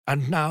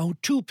And now,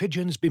 two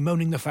pigeons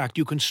bemoaning the fact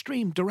you can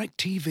stream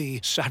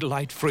DirecTV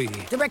satellite-free.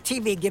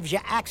 DirecTV gives you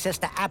access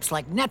to apps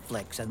like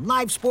Netflix and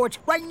live sports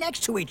right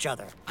next to each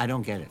other. I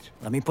don't get it.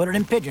 Let me put it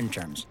in pigeon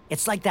terms.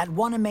 It's like that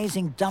one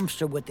amazing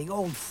dumpster with the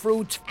old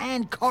fruits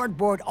and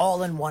cardboard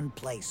all in one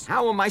place.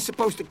 How am I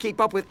supposed to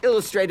keep up with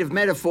illustrative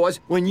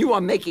metaphors when you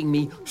are making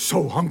me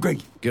so hungry?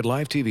 Get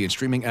live TV and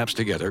streaming apps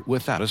together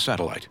without a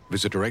satellite.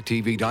 Visit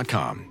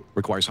DirecTV.com.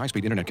 Requires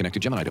high-speed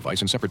internet-connected Gemini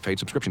device and separate paid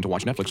subscription to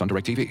watch Netflix on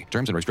DirecTV.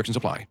 Terms and restrictions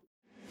apply.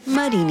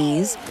 Muddy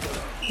Knees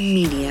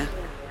Media.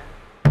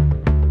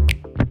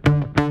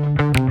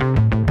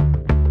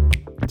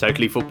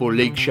 Totally Football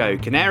League show.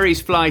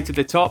 Canaries fly to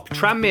the top,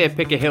 Tranmere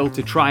pick a hill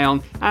to try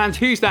on, and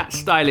who's that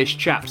stylish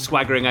chap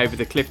swaggering over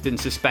the Clifton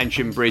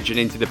Suspension Bridge and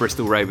into the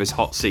Bristol Rovers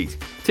hot seat?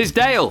 'Tis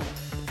Dale.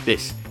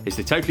 This is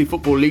the Totally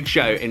Football League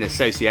show in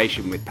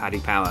association with Paddy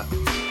Power.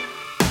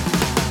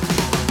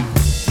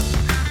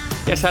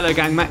 Yes, hello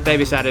gang, Matt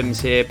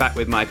Davis-Adams here, back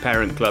with my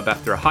parent club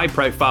after a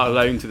high-profile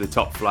loan to the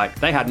top flight.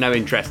 They had no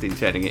interest in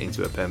turning it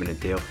into a permanent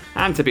deal,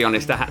 and to be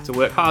honest, I had to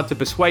work hard to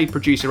persuade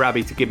producer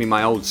Abby to give me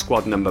my old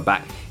squad number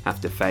back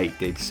after Fate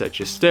did such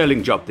a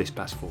sterling job this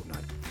past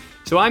fortnight.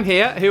 So I'm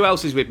here. Who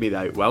else is with me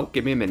though? Well,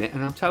 give me a minute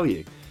and I'll tell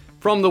you.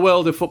 From the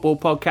world of football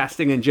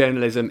podcasting and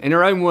journalism, in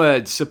her own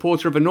words,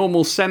 supporter of a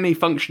normal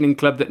semi-functioning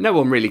club that no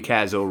one really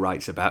cares or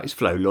writes about, is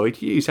Flo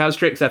Lloyd-Hughes. How's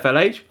tricks,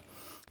 FLH?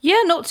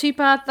 Yeah, not too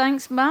bad,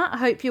 thanks, Matt. I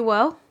hope you're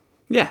well.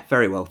 Yeah,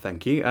 very well,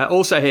 thank you.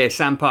 Also here,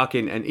 Sam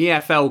Parkin, an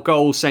EFL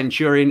goal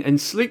centurion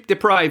and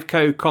sleep-deprived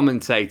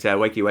co-commentator.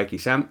 Wakey, wakey,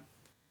 Sam.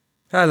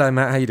 Hello,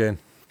 Matt. How you doing?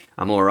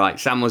 I'm all right.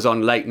 Sam was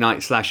on late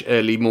night /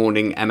 early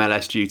morning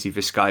MLS duty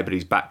for Sky, but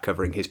he's back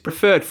covering his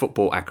preferred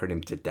football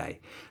acronym today.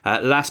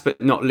 Last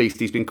but not least,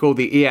 he's been called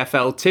the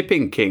EFL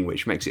Tipping King,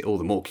 which makes it all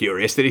the more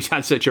curious that he's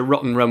had such a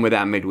rotten run with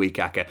our midweek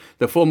acca.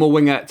 The former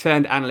winger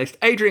turned analyst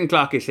Adrian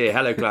Clarke is here.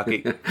 Hello,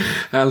 Clarkey.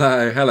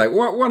 Hello.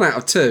 One out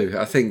of two,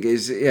 I think,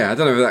 is, I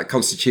don't know if that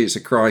constitutes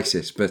a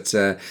crisis, but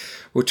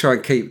we'll try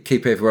and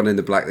keep everyone in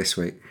the black this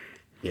week.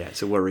 Yeah,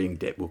 it's a worrying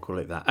dip, we'll call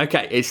it that.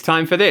 Okay, it's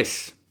time for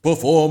this.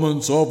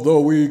 Performance of the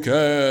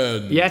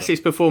weekend. Yes,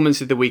 it's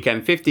performance of the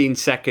weekend. 15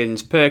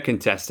 seconds per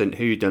contestant.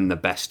 Who done the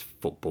best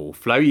football?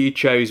 Flo, you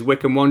chose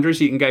Wycombe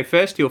Wanderers. You can go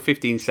first. Your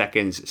 15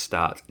 seconds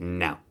start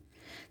now.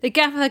 The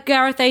gaffer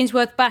Gareth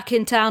Ainsworth back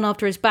in town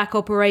after his back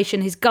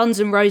operation, his Guns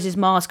N' Roses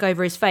mask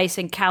over his face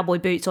and cowboy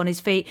boots on his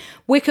feet.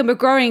 Wycombe are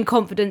growing in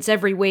confidence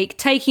every week,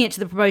 taking it to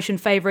the promotion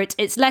favourites.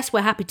 It's less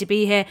we're happy to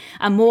be here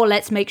and more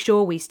let's make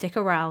sure we stick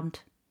around.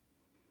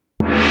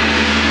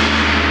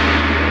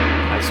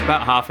 It's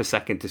about half a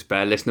second to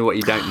spare. Listener, what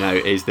you don't know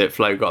is that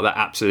Flo got that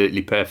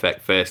absolutely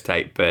perfect first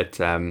take, but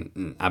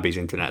Abby's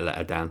internet let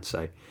her down.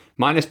 So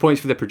minus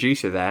points for the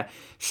producer there.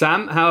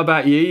 Sam, how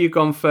about you? You've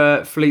gone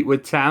for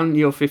Fleetwood Town.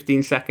 Your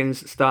 15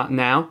 seconds start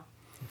now.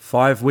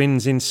 5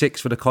 wins in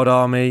 6 for the Cod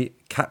Army.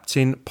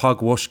 Captain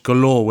Pugwash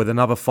galore with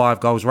another 5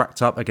 goals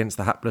racked up against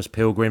the hapless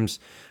Pilgrims.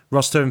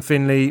 Roster and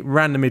Finley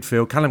ran the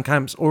midfield. Callum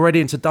Camps already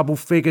into double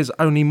figures.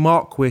 Only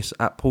Marquis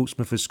at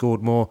Portsmouth has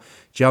scored more.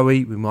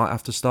 Joey, we might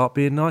have to start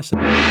being nicer.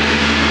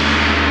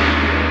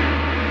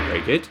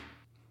 Very good.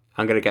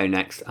 I'm going to go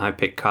next. I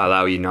picked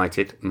Carlisle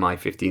United. My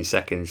 15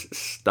 seconds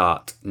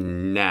start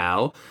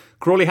now.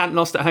 Crawley hadn't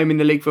lost at home in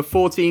the league for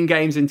 14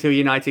 games until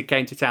United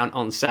came to town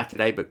on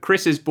Saturday, but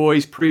Chris's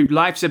boys proved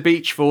life's a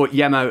beach for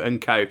Yemo and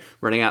co,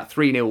 running out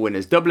 3-0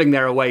 winners, doubling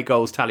their away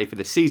goals tally for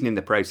the season in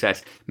the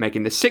process,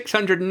 making the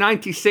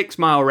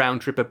 696-mile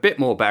round trip a bit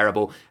more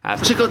bearable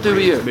as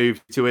the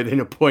moved to within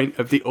a point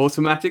of the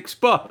automatic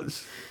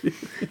spots.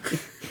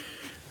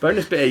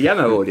 Bonus bit of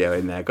Yemo audio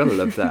in there, gotta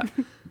love that.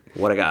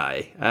 What a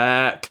guy.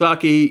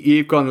 Clarkey,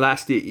 you've gone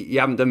last.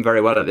 You haven't done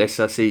very well at this.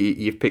 I see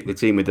you've picked the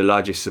team with the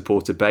largest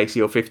supporter base.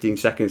 Your 15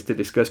 seconds to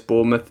discuss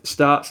Bournemouth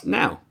starts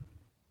now.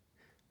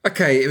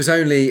 Okay, it was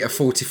only a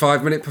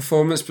 45-minute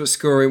performance, but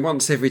scoring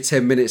once every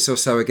 10 minutes or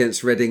so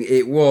against Reading,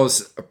 it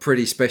was a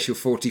pretty special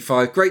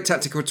 45. Great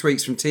tactical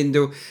tweaks from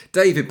Tyndall,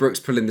 David Brooks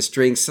pulling the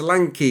strings,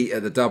 Solanke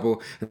at the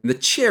double, and the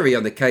cherry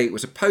on the cake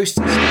was a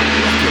post-and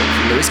rocket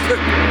from Lewis Cook.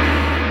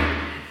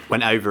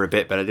 Went over a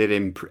bit, but I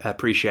did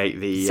appreciate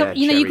the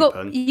you got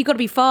pun. you got to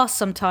be fast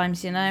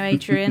sometimes,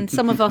 Adrian.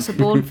 Some of us are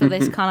born for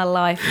this kind of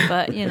life,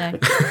 but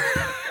Look,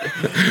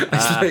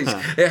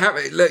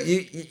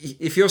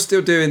 if you're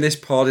still doing this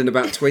pod in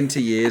about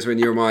 20 years when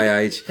you're my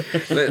age,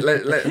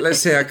 let's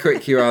see how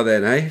quick you are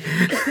then, eh?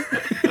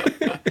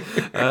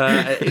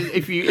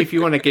 If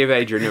you want to give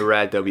Adrian a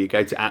rare W,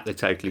 go to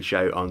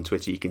 @TheTotallyShow on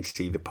Twitter. You can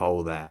see the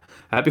poll there.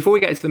 Before we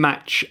get into the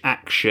match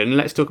action,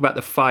 let's talk about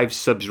the 5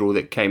 subs rule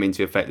that came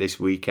into effect this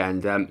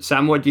weekend.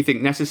 Sam, what do you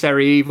think?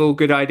 Necessary evil,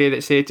 good idea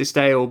that's here to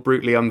stay, or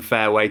brutally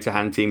unfair way to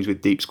hand teams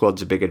with deep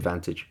squads a big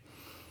advantage?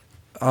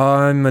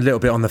 I'm a little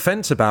bit on the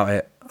fence about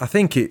it. I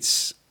think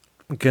it's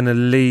going to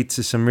lead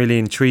to some really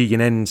intriguing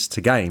ends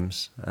to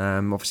games.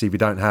 Obviously, we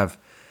don't have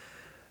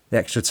the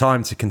extra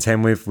time to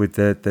contend with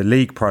the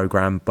league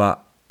programme,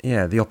 but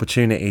the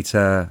opportunity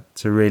to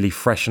really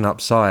freshen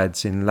up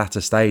sides in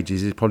latter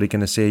stages is probably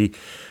going to see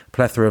a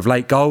plethora of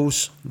late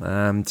goals,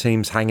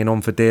 teams hanging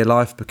on for dear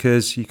life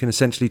because you can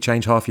essentially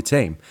change half your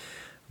team.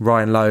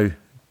 Ryan Lowe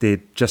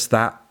did just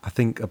that, I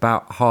think,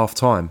 about half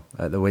time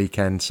at the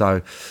weekend.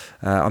 So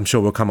I'm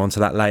sure we'll come on to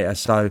that later.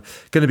 So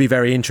going to be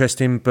very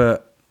interesting,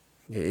 but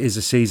it is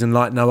a season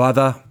like no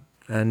other.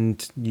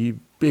 And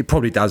it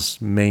probably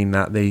does mean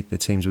that the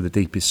teams with the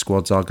deepest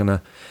squads are going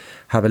to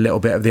have a little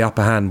bit of the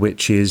upper hand,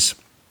 which is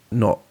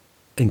not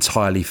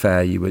entirely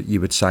fair, you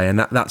would say. And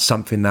that's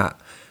something that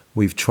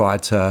we've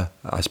tried to,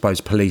 I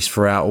suppose, police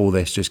throughout all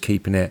this, just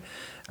keeping it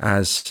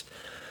as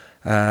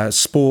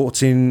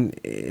sporting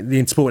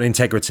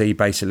integrity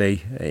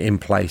basically in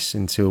place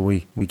until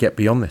we get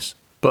beyond this.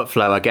 But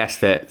Flo, I guess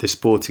that the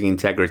sporting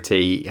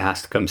integrity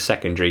has to come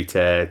secondary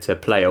to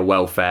player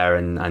welfare,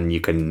 and you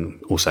can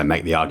also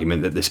make the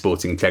argument that the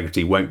sporting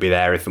integrity won't be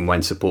there if and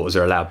when supporters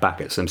are allowed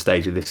back at some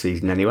stage of this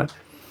season anyway.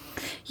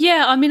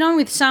 Yeah, I mean, I'm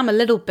with Sam a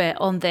little bit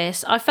on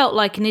this. I felt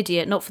like an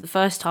idiot, not for the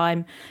first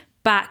time,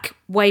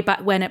 way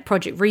back when at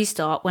Project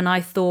Restart, when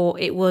I thought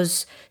it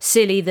was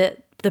silly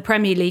that the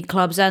Premier League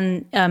clubs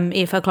and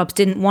EFL clubs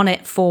didn't want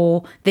it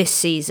for this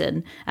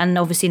season. And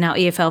obviously now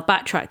EFL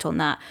backtracked on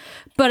that.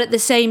 But at the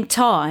same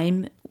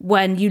time,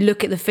 when you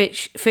look at the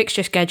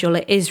fixture schedule,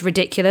 it is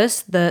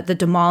ridiculous, the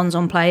demands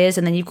on players,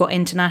 and then you've got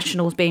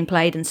internationals being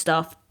played and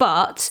stuff.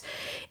 But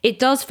it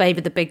does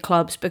favour the big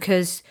clubs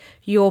because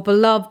your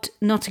beloved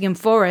Nottingham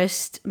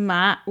Forest,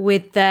 Matt,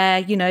 with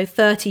their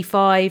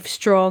 35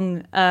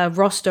 strong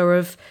roster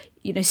of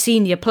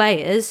senior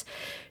players,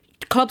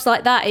 clubs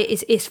like that,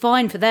 it's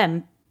fine for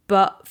them.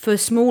 But for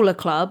smaller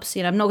clubs,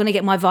 I'm not going to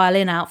get my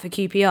violin out for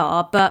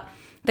QPR, but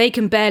they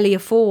can barely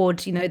afford,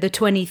 the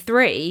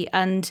 23,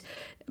 and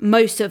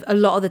a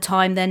lot of the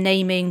time they're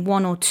naming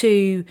one or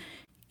two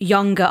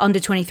younger under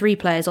 23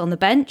 players on the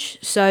bench.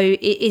 So it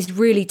is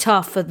really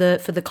tough for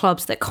the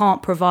clubs that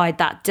can't provide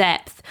that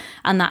depth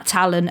and that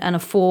talent and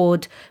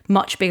afford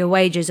much bigger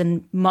wages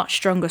and much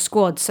stronger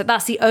squads. So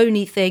that's the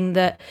only thing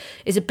that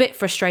is a bit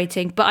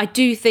frustrating. But I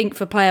do think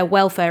for player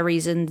welfare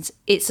reasons,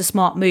 it's a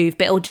smart move,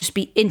 but it'll just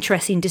be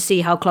interesting to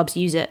see how clubs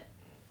use it.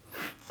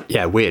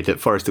 Yeah, weird that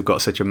Forest have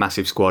got such a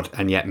massive squad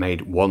and yet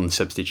made one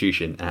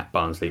substitution at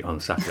Barnsley on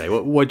Saturday.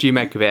 What do you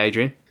make of it,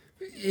 Adrian?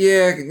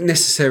 Yeah,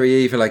 necessary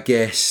evil, I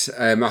guess.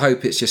 I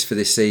hope it's just for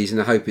this season.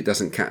 I hope it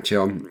doesn't catch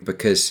on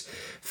because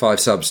 5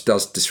 subs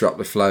does disrupt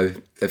the flow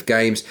of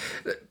games.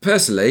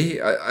 Personally,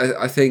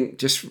 I think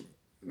just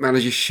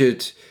managers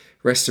should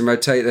rest and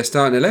rotate their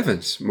starting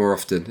 11s more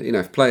often.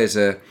 If players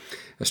are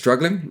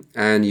struggling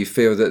and you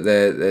feel that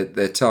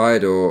they're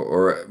tired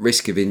or at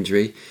risk of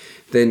injury,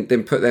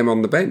 then put them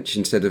on the bench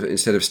instead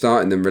of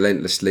starting them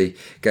relentlessly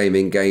game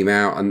in, game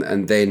out,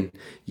 and then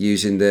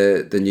using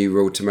the new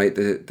rule to make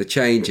the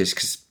changes.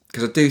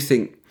 Because I do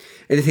think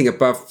anything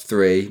above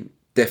 3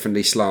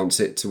 definitely slants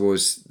it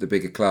towards the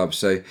bigger clubs.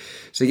 So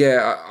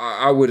yeah,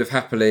 I would have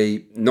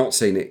happily not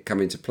seen it come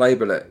into play,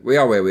 but look, we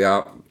are where we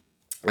are.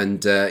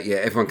 And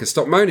everyone can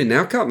stop moaning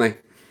now, can't they?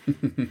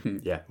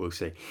 Yeah, we'll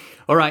see.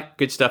 All right,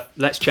 good stuff.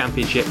 Let's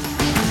Championship.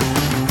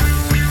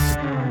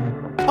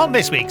 On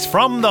this week's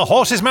From the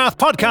Horse's Mouth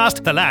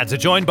podcast, the lads are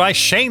joined by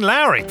Shane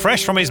Lowry,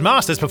 fresh from his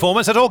Masters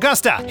performance at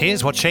Augusta.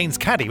 Here's what Shane's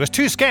caddy was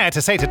too scared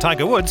to say to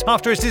Tiger Woods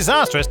after his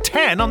disastrous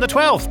 10 on the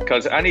 12th.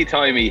 Because any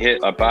time he hit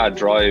a bad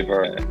drive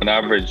or an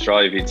average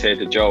drive, he'd say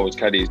to Joe, his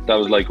caddy, that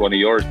was like one of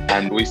yours.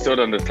 And we stood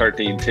on the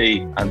 13th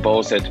tee and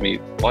Bo said to me,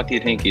 what do you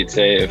think he'd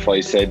say if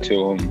I said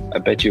to him, I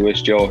bet you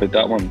wish Joe hit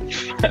that one?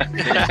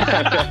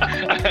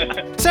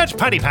 Search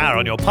Paddy Power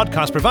on your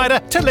podcast provider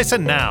to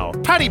listen now.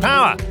 Paddy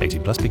Power.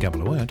 18 plus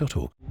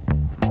begambleaware.org.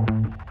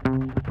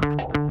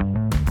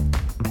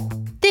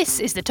 This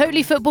is the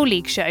Totally Football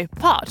League Show,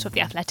 part of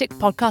the Athletic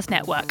Podcast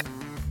Network.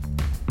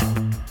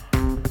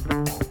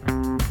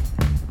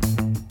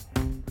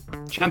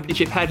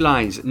 Championship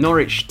headlines.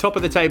 Norwich, top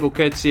of the table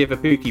courtesy of a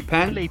Pukki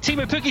pen.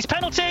 Teemu Pukki's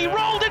penalty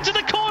rolled into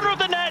the corner of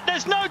the net.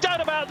 There's no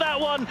doubt about that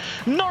one.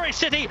 Norwich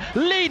City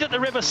lead at the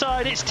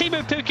Riverside. It's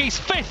Teemu Pukki's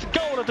 5th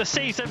goal of the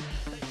season.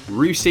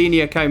 Rue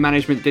Senior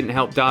co-management didn't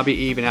help Derby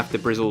even after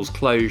Brizzle's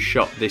closed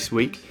shop this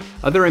week.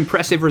 Other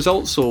impressive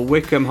results saw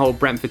Wycombe hold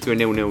Brentford to a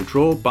 0-0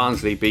 draw.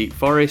 Barnsley beat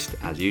Forest,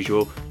 as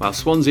usual, while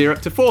Swansea are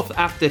up to 4th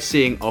after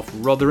seeing off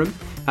Rotherham.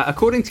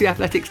 According to the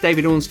Athletic's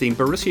David Ornstein,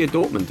 Borussia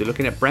Dortmund are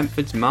looking at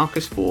Brentford's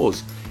Marcus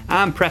Fors.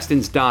 And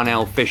Preston's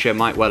Darnell Fisher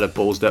might well have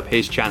ballsed up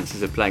his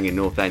chances of playing in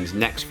North End's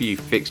next few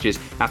fixtures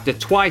after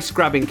twice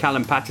grabbing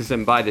Callum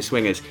Patterson by the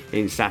swingers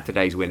in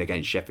Saturday's win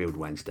against Sheffield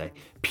Wednesday.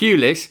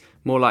 Pulis,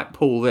 more like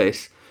pull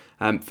this.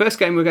 First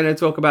game we're going to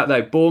talk about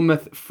though,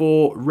 Bournemouth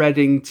 4,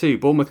 Reading 2.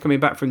 Bournemouth coming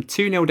back from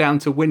 2-0 down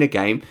to win a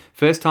game.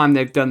 First time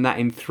they've done that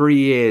in 3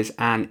 years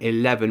and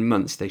 11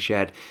 months. They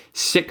shared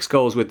 6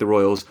 goals with the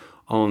Royals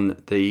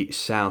on the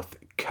South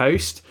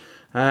Coast.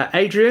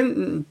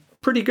 Adrian,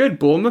 pretty good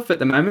Bournemouth at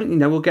the moment.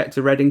 We'll get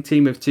to Reading,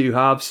 team of 2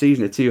 halves,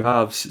 season of 2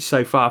 halves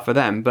so far for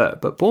them, but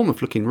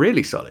Bournemouth looking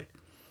really solid.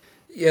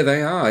 Yeah,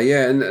 they are,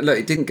 yeah. And look,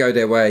 it didn't go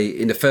their way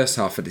in the first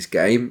half of this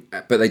game,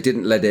 but they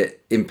didn't let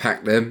it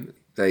impact them.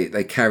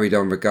 they carried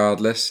on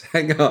regardless.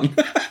 Hang on.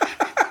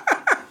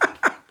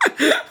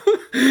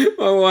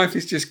 My wife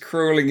is just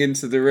crawling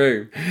into the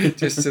room,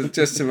 just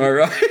to my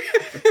right.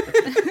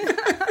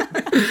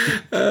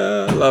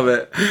 I love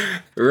it.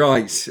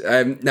 Right.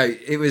 No,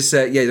 it was,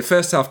 the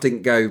first half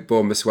didn't go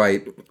Bournemouth's way,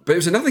 but it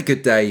was another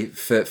good day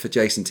for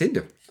Jason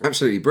Tindall.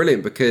 Absolutely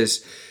brilliant,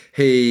 because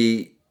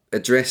he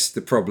addressed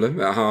the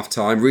problem at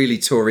half-time, really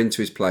tore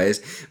into his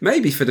players,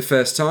 maybe for the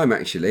first time,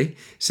 actually,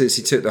 since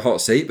he took the hot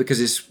seat,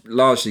 because it's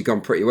largely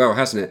gone pretty well,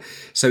 hasn't it?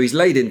 So he's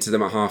laid into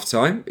them at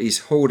half-time. He's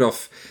hauled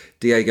off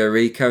Diego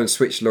Rico and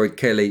switched Lloyd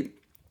Kelly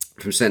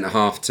from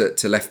centre-half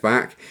to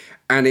left-back.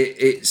 And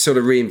it sort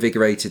of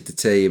reinvigorated the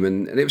team.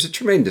 And it was a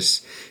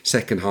tremendous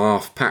second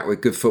half, packed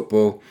with good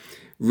football.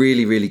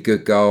 Really, really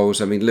good goals.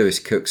 I mean, Lewis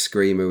Cook's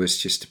screamer was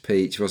just a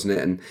peach, wasn't it?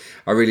 And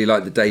I really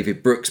liked the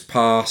David Brooks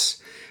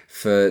pass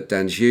for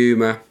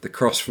Danjuma, the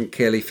cross from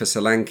Kelly for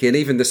Solanke, and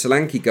even the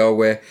Solanke goal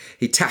where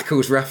he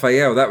tackles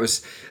Raphael.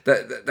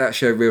 That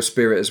showed real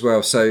spirit as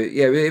well. So,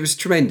 yeah, it was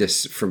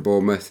tremendous from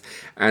Bournemouth.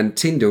 And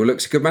Tindall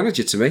looks a good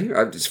manager to me.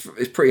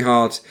 It's pretty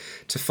hard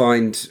to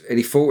find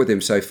any fault with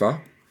him so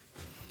far.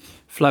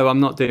 Flo, I'm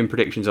not doing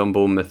predictions on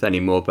Bournemouth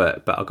anymore,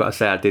 but I've got to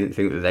say I didn't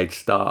think that they'd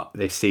start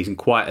this season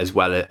quite as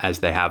well as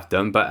they have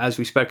done. But as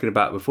we've spoken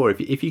about before,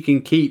 if you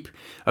can keep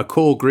a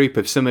core group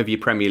of some of your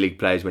Premier League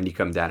players when you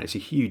come down, it's a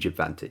huge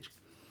advantage.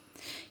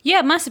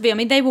 Yeah, massively. I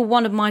mean, they were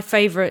one of my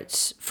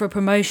favourites for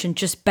promotion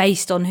just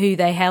based on who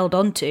they held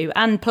on to.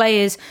 And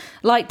players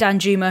like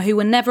Danjuma, who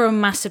were never a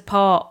massive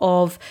part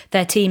of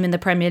their team in the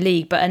Premier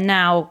League, but are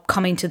now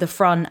coming to the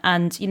front.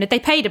 And, you know, they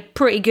paid a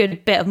pretty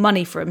good bit of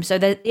money for him. So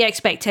the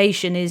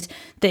expectation is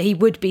that he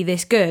would be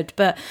this good.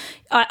 But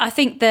I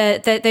think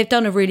they've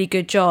done a really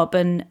good job.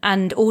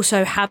 And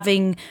also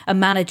having a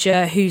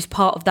manager who's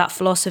part of that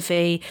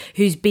philosophy,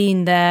 who's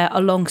been there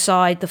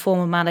alongside the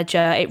former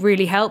manager, it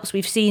really helps.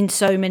 We've seen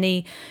so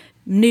many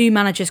new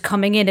managers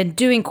coming in and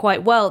doing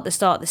quite well at the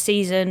start of the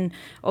season,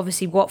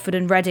 obviously Watford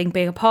and Reading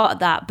being a part of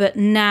that, but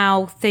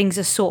now things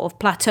are sort of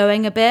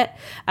plateauing a bit,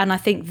 and I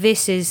think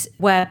this is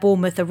where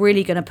Bournemouth are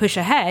really going to push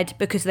ahead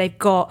because they've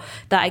got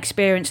that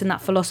experience and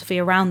that philosophy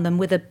around them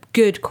with a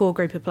good core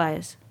group of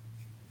players.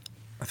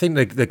 I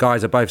think the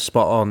guys are both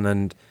spot on,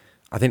 and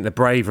I think the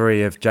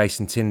bravery of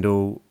Jason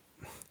Tindall,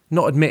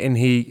 not admitting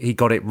he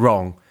got it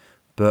wrong,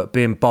 but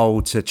being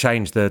bold to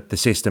change the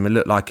system. It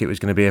looked like it was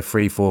going to be a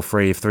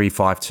 3-4-3, a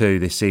 3-5-2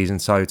 this season.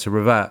 So to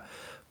revert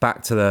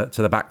back to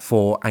the back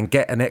four and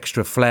get an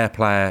extra flair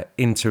player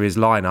into his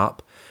lineup,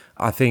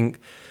 I think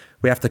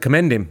we have to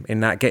commend him in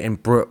that, getting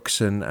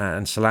Brooks and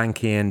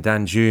Solanke and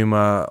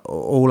Danjuma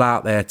all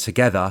out there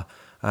together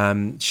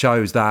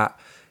shows that,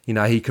 you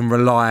know, he can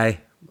rely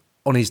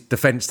on his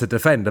defence to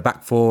defend, the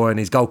back four, and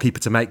his goalkeeper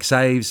to make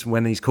saves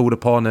when he's called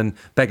upon. And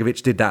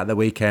Begovic did that at the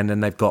weekend,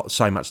 and they've got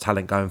so much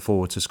talent going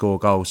forward to score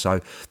goals. So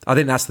I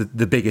think that's the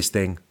biggest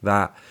thing,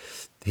 that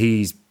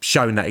he's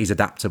shown that he's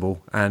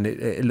adaptable, and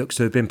it looks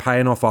to have been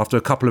paying off after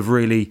a couple of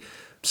really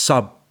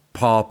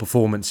subpar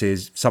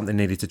performances. Something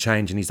needed to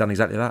change, and he's done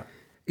exactly that.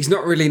 He's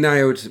not really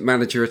nailed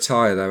manager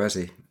attire though, has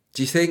he?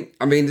 Do you think?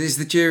 I mean, is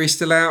the jury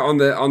still out on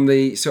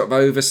the sort of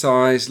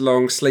oversized,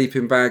 long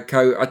sleeping bag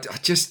coat? I'm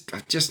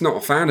just not a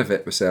fan of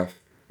it myself.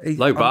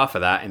 Low bar for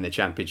that in the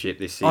Championship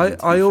this season.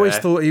 I always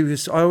thought he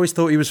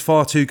was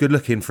far too good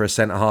looking for a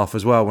centre half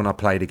as well when I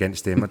played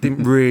against him. I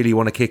didn't really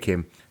want to kick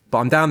him. But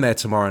I'm down there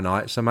tomorrow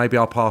night, so maybe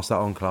I'll pass that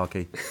on,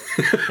 Clarky.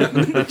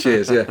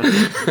 Cheers, yeah.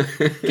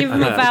 Give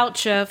him a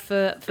voucher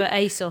for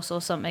ASOS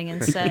or something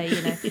and say,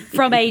 you know,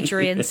 from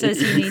Adrian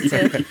says you need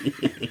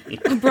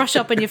to brush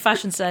up on your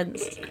fashion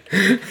sense.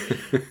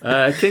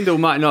 Tindall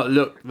might not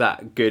look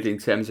that good in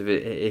terms of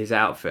his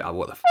outfit. Oh,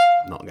 what the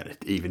I'm not going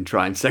to even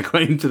try and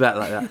segue into that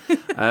like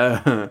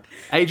that.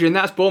 Adrian,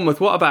 that's Bournemouth.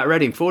 What about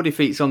Reading? 4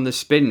 defeats on the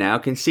spin now,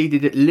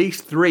 conceded at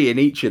least 3 in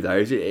each of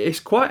those. It's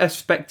quite a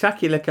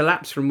spectacular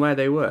collapse from where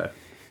they were.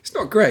 It's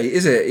not great,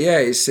 is it?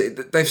 Yeah,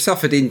 they've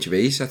suffered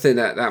injuries. I think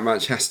that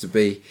much has to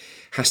be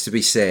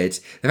said.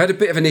 They've had a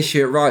bit of an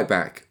issue at right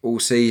back all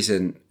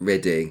season,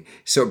 Reading.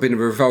 It's sort of been a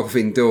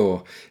revolving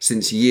door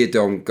since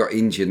Yiadom got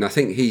injured, and I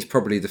think he's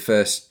probably the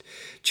first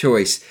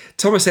choice.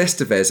 Thomas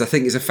Estevez, I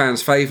think, is a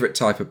fan's favourite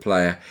type of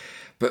player,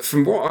 but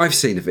from what I've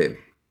seen of him,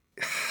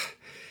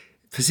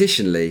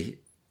 positionally,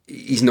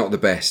 he's not the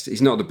best.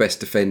 He's not the best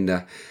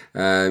defender.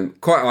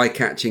 Quite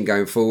eye-catching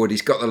going forward.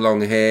 He's got the long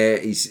hair.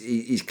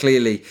 He's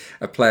clearly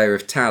a player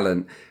of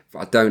talent. But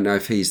I don't know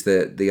if he's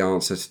the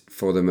answer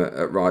for them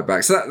at right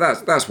back. So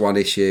that's one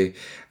issue.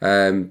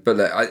 But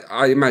look,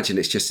 I imagine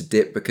it's just a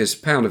dip because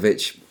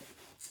Paunovic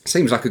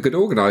seems like a good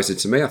organiser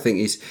to me. I think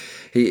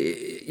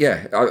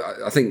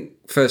I think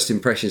first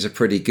impressions are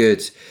pretty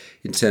good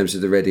in terms of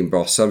the Reading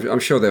boss. So I'm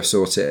sure they'll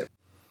sort it.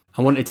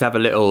 I wanted to have a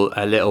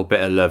little bit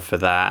of love for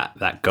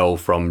that goal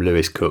from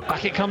Lewis Cook.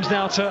 Back it comes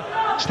now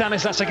to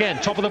Stanislas again,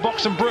 top of the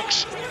box, and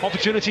Brooks.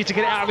 Opportunity to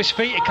get it out of his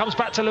feet. It comes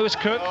back to Lewis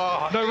Cook.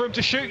 No room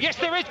to shoot. Yes,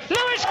 there is.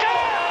 Lewis Cook!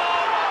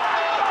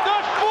 The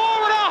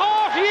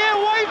 4.5-year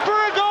wait for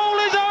a goal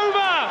is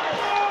over.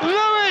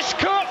 Lewis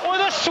Cook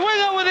with a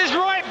swinger with his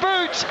right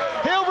boot.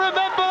 He'll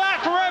remember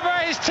that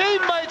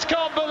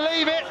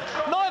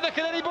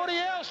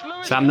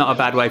Sam, not a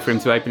bad way for him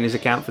to open his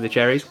account for the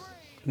Cherries.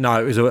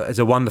 No, it's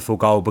a wonderful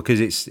goal because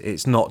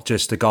it's not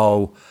just a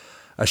goal,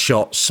 a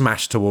shot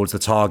smashed towards the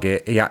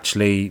target. He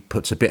actually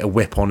puts a bit of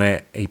whip on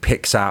it. He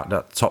picks out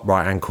that top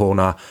right-hand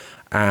corner,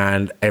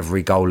 and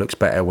every goal looks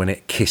better when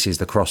it kisses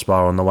the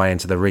crossbar on the way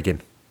into the rigging.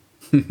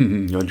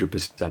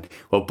 100%.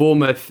 Well,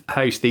 Bournemouth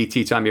host the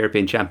two-time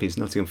European champions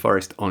Nottingham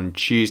Forest on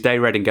Tuesday.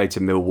 Reading go to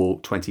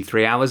Millwall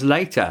 23 hours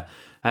later.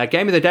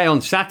 Game of the day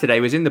on Saturday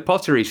was in the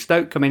Pottery.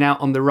 Stoke coming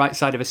out on the right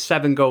side of a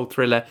 7-goal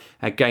thriller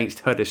against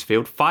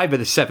Huddersfield. 5 of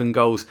the 7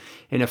 goals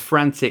in a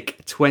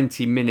frantic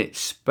 20-minute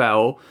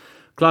spell.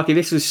 Clarky,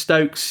 this was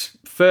Stoke's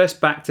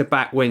first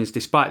back-to-back wins.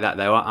 Despite that,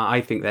 though,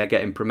 I think they're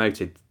getting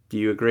promoted. Do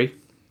you agree?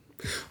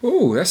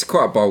 Oh, that's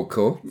quite a bold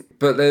call.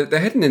 But they're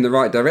heading in the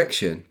right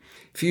direction.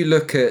 If you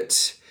look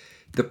at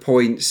the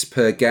points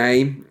per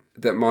game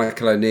that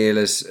Michael O'Neill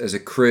has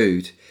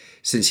accrued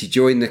since he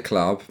joined the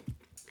club,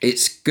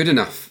 it's good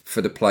enough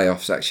for the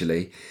playoffs,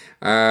 actually.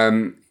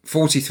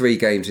 43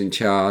 games in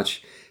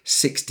charge,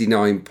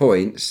 69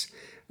 points.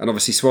 And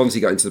obviously Swansea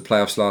got into the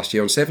playoffs last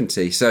year on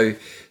 70. So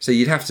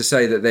you'd have to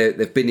say that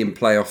they've been in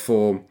playoff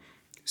form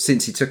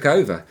since he took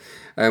over,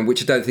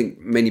 which I don't think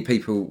many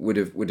people would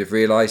have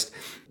realised.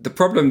 The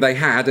problem they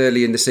had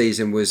early in the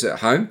season was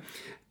at home.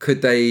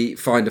 Could they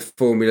find a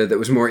formula that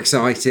was more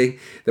exciting,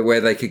 that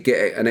where they could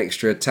get an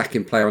extra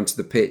attacking player onto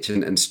the pitch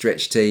and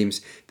stretch teams?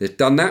 They've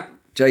done that.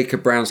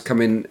 Jacob Brown's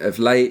come in of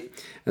late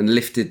and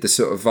lifted the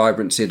sort of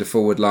vibrancy of the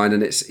forward line,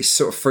 and it's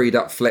sort of freed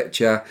up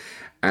Fletcher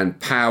and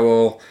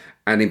Powell,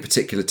 and in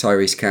particular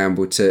Tyrese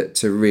Campbell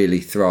to really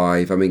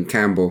thrive. I mean,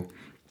 Campbell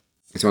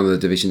is one of the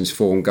division's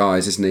form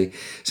guys, isn't he?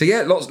 So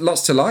yeah,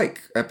 lots to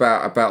like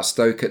about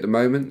Stoke at the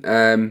moment.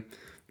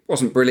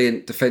 Wasn't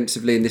brilliant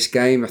defensively in this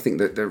game. I think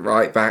that the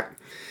right back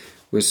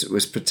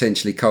was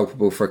potentially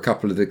culpable for a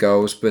couple of the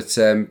goals, but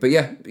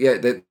yeah,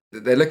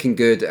 they're looking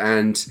good,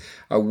 and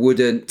I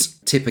wouldn't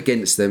tip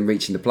against them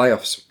reaching the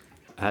playoffs.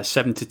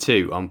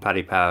 7-2 on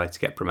Paddy Power to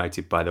get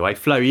promoted, by the way.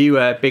 Flo, you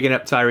were bigging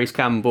up Tyrese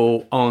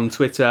Campbell on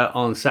Twitter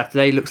on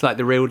Saturday. Looks like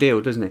the real deal,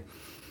 doesn't it?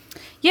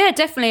 Yeah,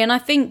 definitely. And I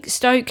think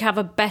Stoke have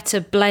a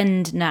better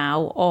blend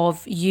now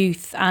of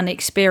youth and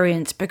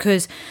experience,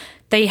 because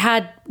they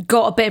had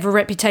got a bit of a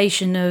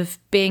reputation of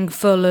being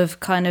full of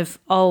kind of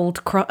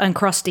old and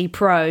crusty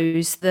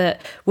pros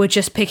that were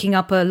just picking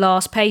up a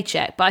last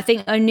paycheck. But I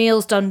think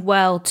O'Neill's done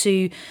well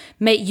to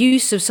make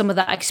use of some of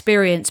that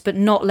experience, but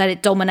not let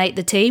it dominate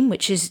the team,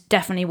 which is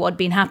definitely what had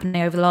been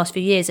happening over the last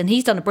few years. And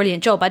he's done a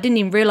brilliant job. I didn't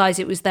even realise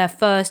it was their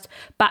first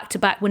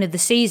back-to-back win of the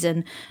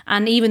season.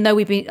 And even though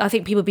I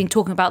think people have been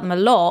talking about them a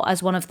lot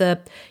as one of the,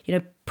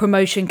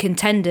 promotion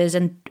contenders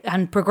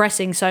and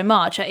progressing so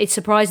much, it's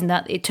surprising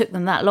that it took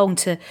them that long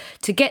to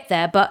get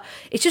there. But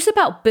it's just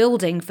about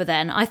building for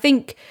them. I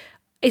think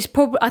it's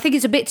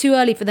a bit too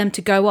early for them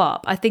to go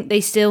up. I think they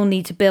still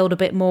need to build a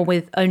bit more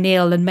with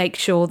O'Neill and make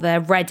sure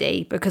they're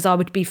ready, because I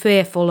would be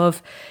fearful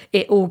of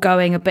it all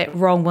going a bit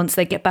wrong once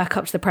they get back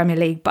up to the Premier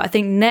League. But I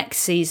think next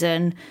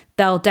season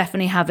they'll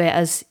definitely have it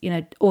as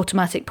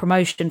automatic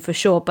promotion for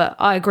sure. But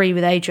I agree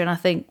with Adrian. I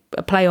think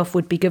a playoff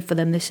would be good for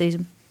them this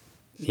season.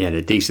 Yeah, and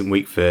a decent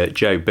week for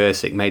Joe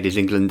Bursick. Made his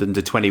England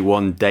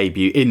under-21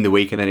 debut in the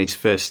week, and then his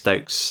first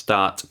Stoke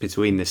start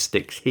between the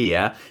sticks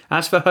here.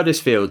 As for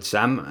Huddersfield,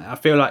 Sam, I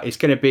feel like it's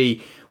going to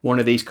be one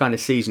of these kind of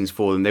seasons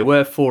for them. They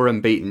were 4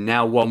 unbeaten,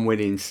 now 1 win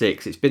in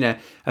 6. It's been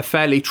a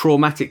fairly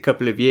traumatic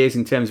couple of years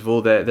in terms of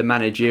all the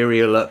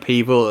managerial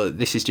upheaval.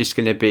 This is just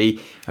going to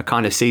be a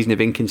kind of season of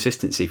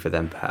inconsistency for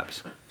them,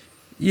 perhaps.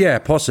 Yeah,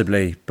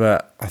 possibly,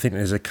 but I think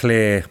there's a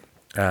clear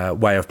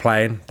way of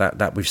playing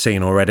that we've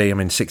seen already. I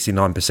mean,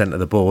 69% of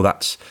the ball,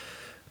 that's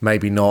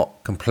maybe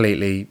not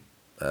completely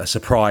a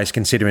surprise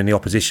considering the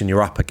opposition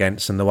you're up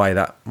against and the way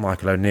that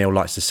Michael O'Neill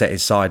likes to set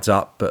his sides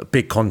up. But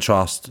big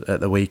contrast at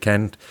the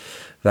weekend.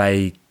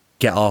 They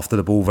get after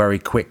the ball very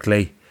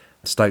quickly,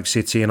 Stoke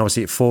City, and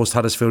obviously it forced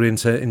Huddersfield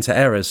into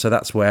errors. So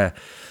that's where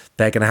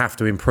they're going to have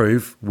to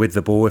improve with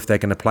the ball if they're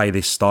going to play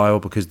this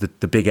style, because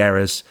the big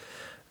errors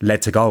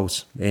led to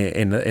goals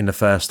in the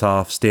first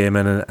half.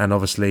 Stearman and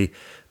obviously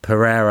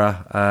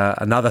Pereira,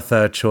 another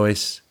third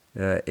choice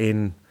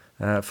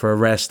for a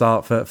rare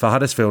start for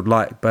Huddersfield,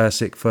 like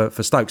Bursick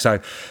for Stoke. So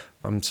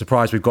I'm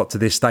surprised we've got to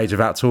this stage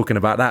without talking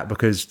about that,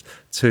 because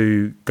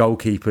 2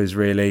 goalkeepers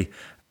really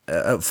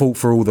at fault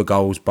for all the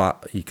goals,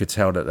 but you could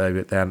tell that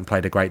they hadn't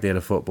played a great deal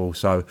of football.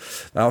 So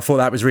I thought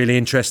that was really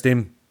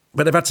interesting.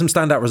 But they've had some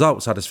standout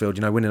results, Huddersfield,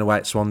 winning away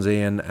at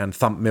Swansea and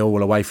thump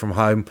Millwall away from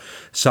home.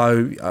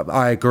 So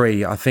I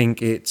agree. I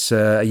think it's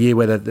a year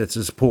where the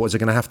supporters are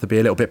going to have to be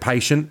a little bit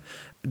patient.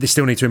 They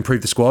still need to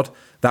improve the squad.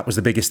 That was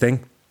the biggest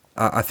thing.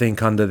 I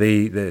think under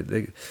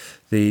the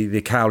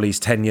Cowley's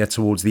tenure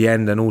towards the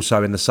end, and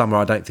also in the summer,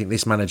 I don't think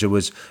this manager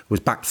was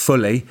backed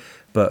fully.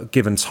 But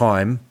given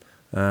time,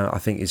 I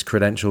think his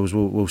credentials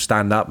will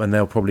stand up, and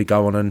they'll probably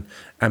go on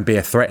and be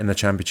a threat in the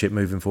Championship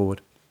moving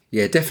forward.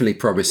 Yeah, definitely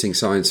promising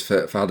signs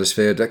for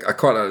Huddersfield. I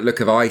quite like the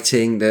look of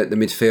Eiting, the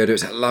midfielder. It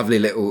was a lovely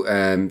little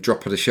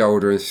drop of the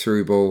shoulder and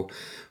through ball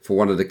for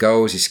one of the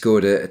goals. He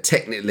scored a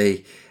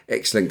technically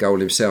excellent goal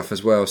himself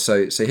as well.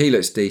 So he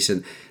looks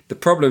decent. The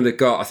problem they've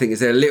got, I think, is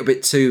they're a little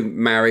bit too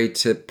married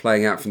to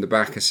playing out from the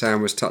back, as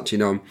Sam was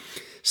touching on.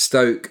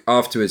 Stoke,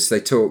 afterwards, they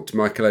talked,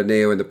 Michael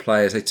O'Neill and the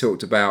players, they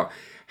talked about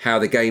how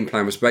the game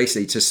plan was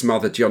basically to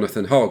smother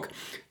Jonathan Hogg.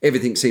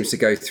 Everything seems to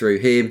go through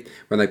him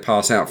when they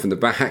pass out from the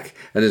back.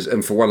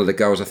 And for one of the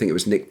goals, I think it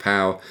was Nick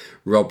Powell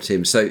robbed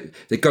him. So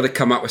they've got to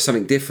come up with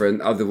something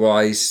different.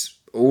 Otherwise,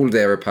 all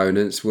their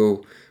opponents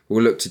will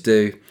look to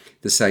do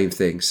the same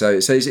thing. So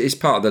it's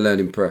part of the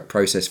learning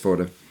process for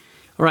them.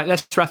 All right,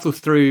 let's rattle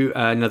through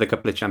another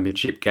couple of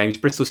Championship games.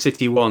 Bristol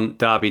City 1,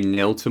 Derby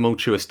 0.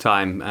 Tumultuous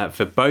time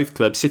for both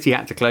clubs. City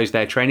had to close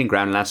their training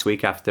ground last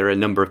week after a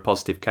number of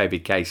positive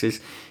COVID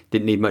cases.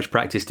 Didn't need much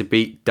practice to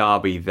beat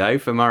Derby, though.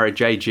 Famara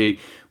Jeju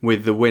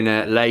with the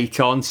winner late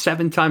on.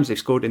 7 times they've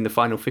scored in the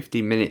final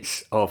 15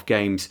 minutes of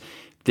games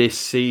this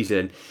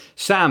season.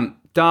 Sam,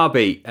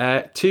 Derby,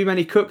 too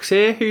many cooks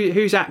here?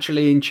 Who's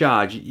actually in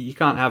charge? You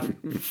can't have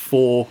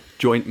 4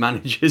 joint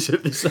managers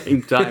at the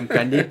same time,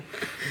 can you?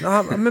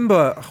 I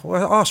remember I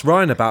asked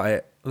Ryan about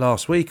it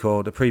last week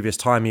or the previous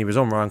time he was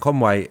on, Ryan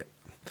Conway.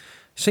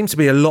 Seems to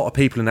be a lot of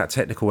people in that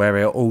technical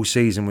area all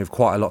season with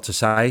quite a lot to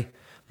say.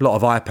 A lot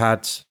of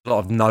iPads, a lot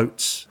of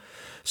notes.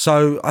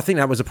 So I think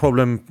that was a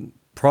problem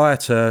prior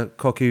to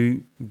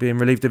Cocu being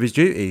relieved of his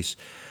duties.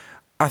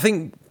 I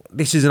think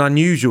this is an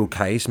unusual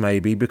case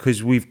maybe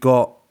because we've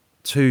got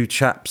 2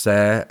 chaps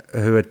there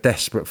who are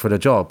desperate for the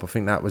job. I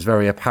think that was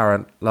very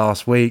apparent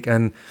last week,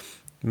 and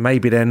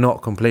maybe they're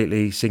not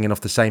completely singing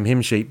off the same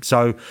hymn sheet.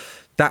 So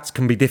that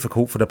can be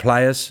difficult for the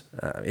players.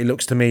 It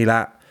looks to me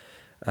that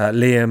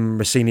Liam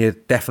Rosenior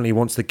definitely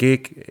wants the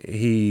gig.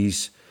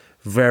 He's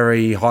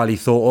very highly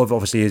thought of,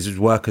 obviously, his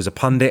work as a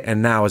pundit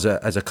and now as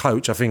a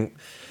coach. I think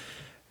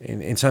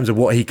in terms of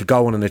what he could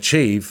go on and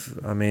achieve,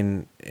 I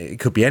mean, it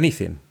could be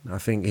anything. I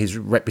think his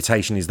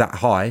reputation is that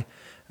high.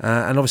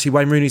 And obviously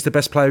Wayne Rooney's the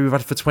best player we've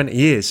had for 20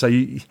 years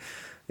in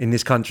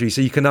this country.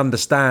 So you can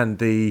understand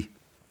the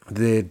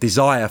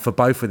desire for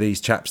both of these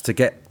chaps to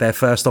get their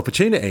first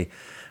opportunity.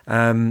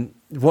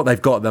 What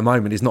they've got at the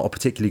moment is not a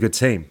particularly good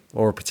team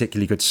or a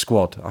particularly good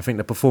squad. I think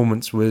the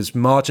performance was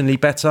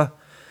marginally better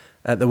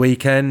at the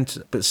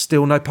weekend, but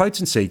still no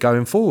potency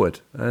going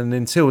forward. And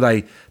until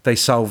they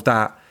solve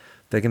that,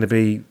 they're going to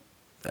be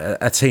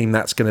a team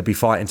that's going to be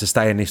fighting to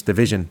stay in this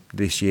division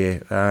this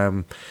year.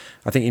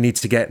 I think he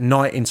needs to get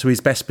Knight into his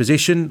best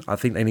position. I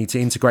think they need to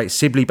integrate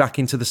Sibley back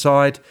into the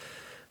side.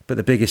 But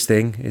the biggest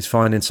thing is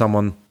finding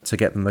someone to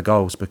get them the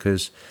goals,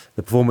 because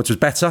the performance was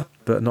better,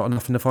 but not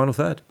enough in the final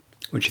third.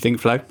 What do you think,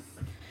 Flo?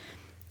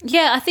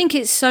 Yeah, I think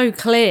it's so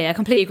clear. I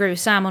completely agree with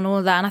Sam on all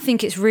of that. And I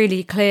think it's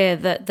really clear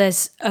that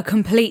there's a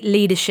complete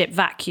leadership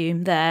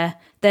vacuum there.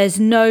 There's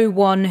no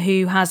one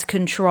who has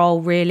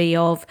control really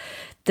of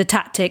the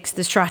tactics,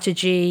 the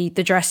strategy,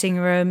 the dressing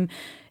room.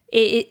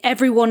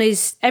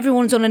 Everyone's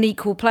on an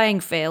equal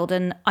playing field,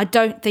 and I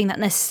don't think that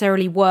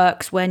necessarily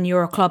works when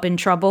you're a club in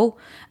trouble.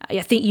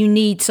 I think you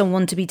need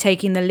someone to be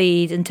taking the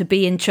lead and to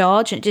be in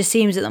charge. It just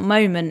seems at the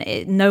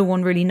moment no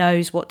one really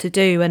knows what to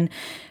do, and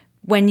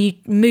when you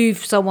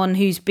move someone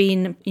who's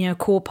been, a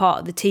core part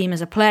of the team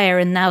as a player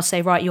and now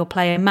say, right, you're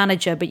player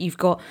manager, but you've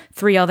got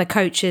 3 other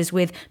coaches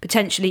with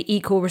potentially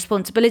equal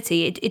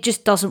responsibility, it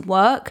just doesn't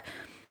work.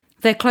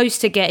 They're close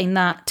to getting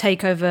that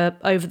takeover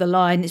over the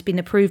line. It's been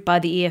approved by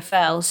the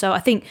EFL. So I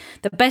think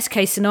the best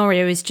case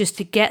scenario is just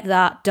to get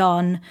that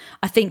done.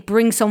 I think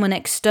bring someone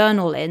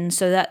external in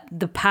so that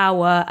the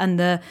power and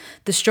the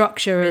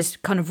structure is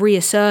kind of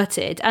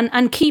reasserted,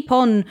 and keep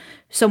on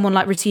someone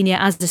like Rosenior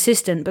as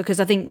assistant,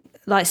 because I think,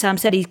 like Sam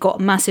said, he's got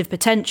massive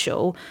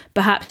potential.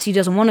 Perhaps he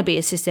doesn't want to be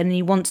assistant and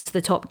he wants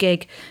the top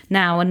gig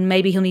now, and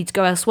maybe he'll need to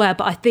go elsewhere.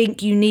 But I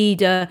think you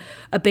need a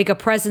bigger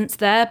presence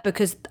there,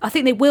 because I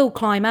think they will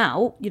climb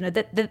out.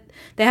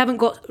 They haven't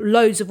got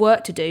loads of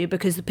work to do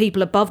because the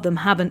people above them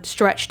haven't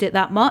stretched it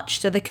that much.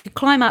 So they could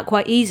climb out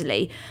quite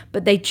easily,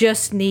 but they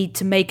just need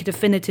to make a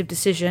definitive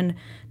decision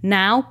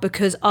now,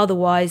 because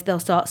otherwise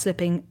they'll start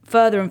slipping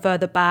further and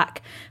further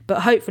back.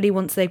 But hopefully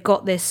once they've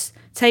got this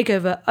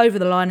takeover over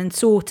the line and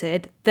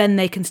sorted, then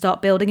they can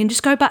start building and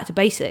just go back to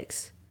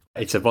basics.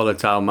 It's a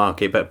volatile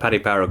market, but Paddy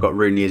Power got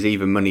Rooney as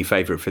even money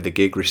favourite for the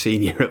gig.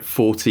 Rosenior at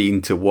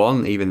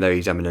 14-1, even though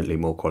he's eminently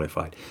more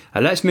qualified.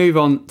 Let's move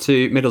on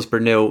to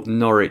Middlesbrough 0,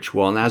 Norwich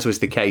 1. As was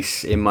the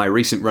case in my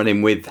recent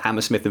run-in with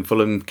Hammersmith and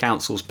Fulham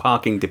Council's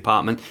parking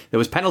department, there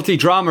was penalty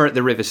drama at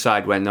the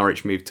Riverside when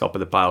Norwich moved top of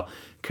the pile,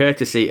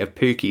 courtesy of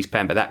Pookie's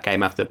pen, but that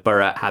came after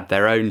Borough had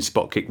their own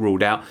spot kick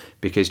ruled out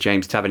because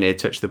James Tavernier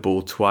touched the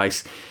ball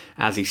twice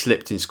as he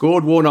slipped and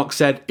scored. Warnock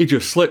said, he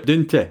just slipped,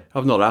 didn't he?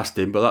 I've not asked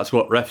him, but that's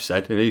what ref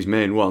said, and he's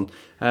main one.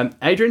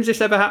 Adrian, has this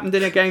ever happened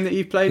in a game that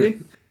you've played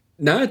in?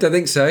 No, I don't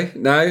think so.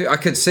 No, I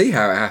could see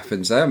how it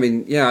happens, though. I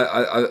mean,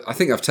 yeah, I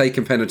think I've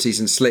taken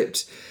penalties and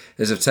slipped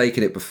as I've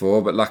taken it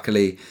before, but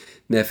luckily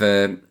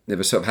never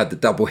sort of had the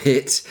double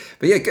hit.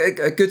 But yeah,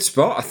 a good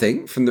spot, I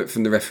think, from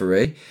the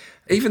referee.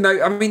 Even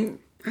though, I mean,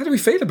 how do we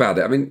feel about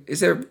it? I mean, is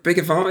there a big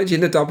advantage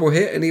in a double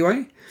hit anyway? I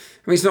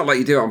mean, it's not like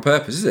you do it on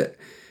purpose, is it?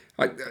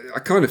 I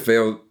kind of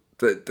feel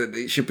that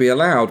it should be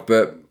allowed,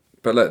 but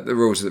But look, the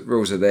rules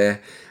are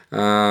there.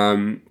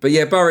 But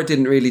yeah, Borough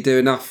didn't really do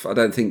enough, I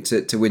don't think,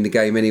 to win the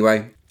game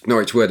anyway.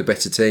 Norwich were the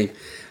better team,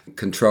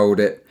 controlled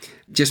it.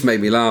 Just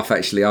made me laugh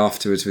actually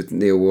afterwards with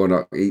Neil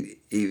Warnock.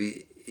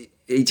 He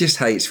just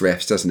hates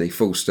refs, doesn't he?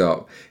 Full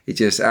stop. He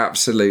just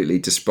absolutely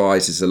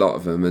despises a lot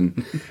of them,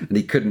 and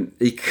he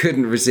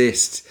couldn't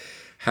resist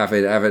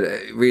having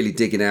really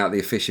digging out the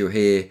official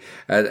here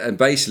and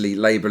basically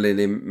labelling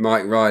him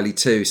Mike Riley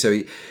too.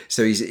 So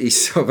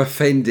he's sort of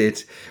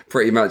offended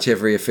pretty much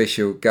every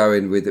official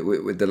going with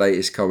the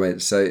latest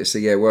comments. So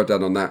yeah, well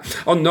done on that.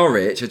 On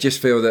Norwich, I just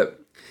feel that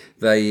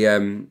they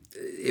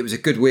it was a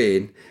good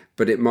win,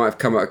 but it might have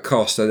come at a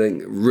cost. I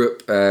think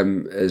Rupp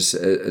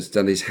has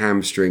done his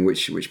hamstring,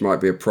 which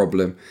might be a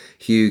problem.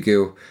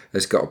 Hugill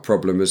has got a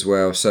problem as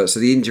well. So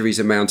the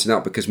injuries are mounting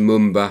up because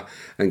Mumba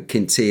and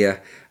Kintia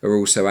are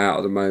also out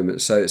at the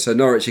moment. So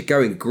Norwich are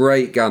going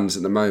great guns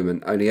at the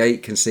moment. Only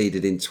 8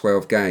 conceded in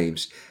 12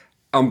 games.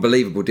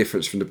 Unbelievable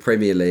difference from the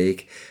Premier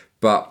League.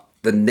 But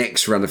the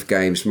next run of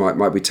games might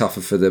be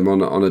tougher for them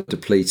on a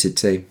depleted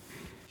team.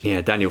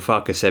 Yeah, Daniel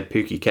Farker said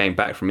Pukki came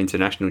back from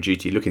international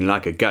duty looking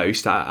like a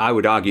ghost. I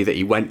would argue that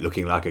he went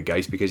looking like a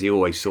ghost because he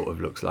always sort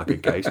of looks like a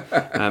ghost.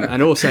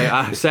 And also,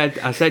 I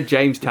said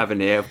James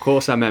Tavernier. Of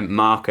course, I meant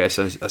Marcus.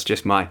 That's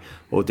just my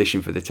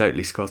audition for the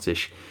Totally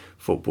Scottish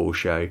Football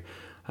Show.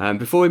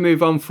 Before we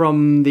move on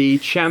from the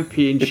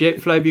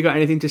Championship, Flo, have you got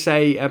anything to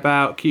say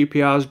about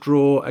QPR's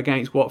draw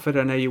against Watford?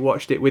 I know you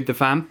watched it with the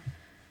fam.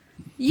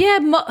 Yeah,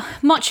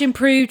 much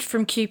improved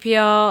from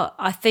QPR.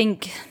 I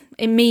think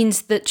it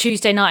means that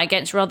Tuesday night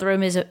against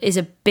Rotherham is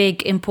a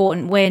big,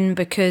 important win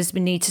because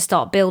we need to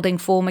start building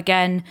form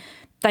again.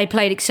 They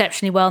played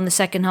exceptionally well in the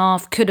second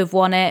half, could have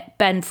won it.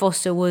 Ben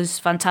Foster was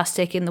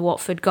fantastic in the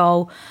Watford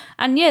goal.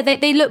 And yeah,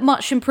 they looked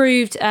much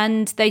improved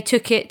and they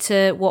took it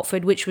to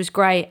Watford, which was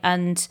great,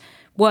 and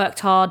worked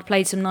hard,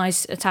 played some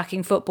nice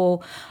attacking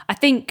football. I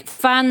think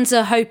fans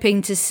are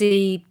hoping to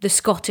see the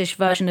Scottish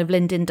version of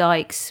Lyndon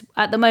Dykes.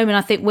 At the moment,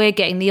 I think we're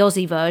getting the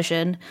Aussie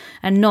version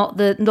and not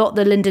the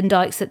Lyndon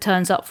Dykes that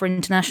turns up for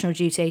international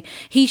duty.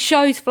 He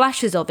shows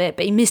flashes of it,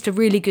 but he missed a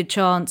really good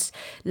chance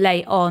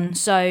late on.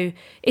 So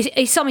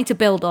it's something to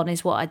build on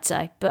is what I'd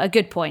say, but a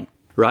good point.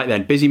 Right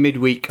then, busy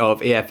midweek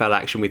of EFL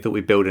action. We thought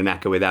we'd build an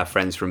ACCA with our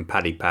friends from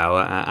Paddy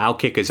Power. I'll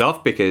kick us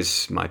off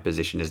because my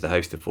position as the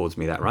host affords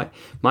me that right.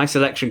 My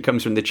selection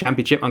comes from the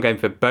Championship. I'm going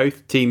for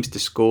both teams to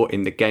score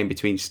in the game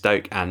between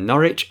Stoke and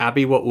Norwich.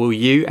 Abby, what will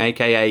you,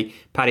 aka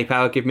Paddy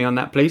Power, give me on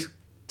that, please?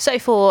 So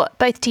for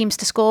both teams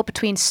to score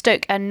between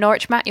Stoke and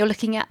Norwich, Matt, you're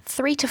looking at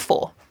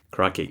 3-4.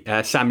 Crikey.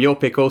 Sam, your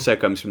pick also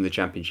comes from the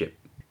Championship.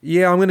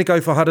 Yeah, I'm going to go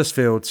for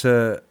Huddersfield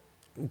to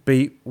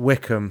beat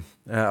Wickham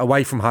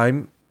away from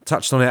home.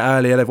 Touched on it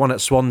earlier, they've won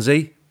at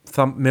Swansea,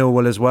 thumped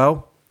Millwall as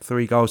well,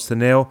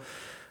 3-0.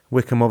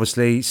 Wickham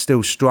obviously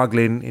still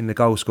struggling in the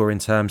goal scoring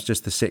terms,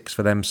 just the 6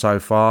 for them so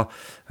far.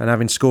 And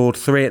having scored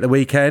 3 at the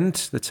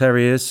weekend, the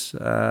Terriers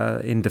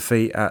in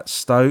defeat at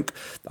Stoke,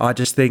 I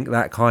just think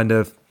that kind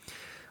of,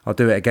 I'll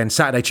do it again,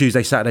 Saturday,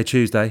 Tuesday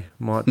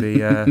might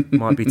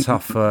be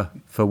tough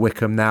for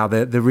Wickham now.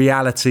 The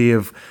reality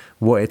of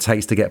what it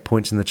takes to get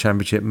points in the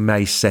Championship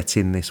may set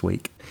in this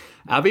week.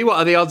 Abby, what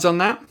are the odds on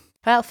that?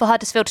 Well, for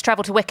Huddersfield to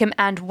travel to Wickham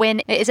and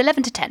win, it is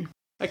 11-10.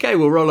 OK,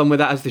 we'll roll on with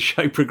that as the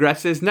show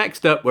progresses.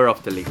 Next up, we're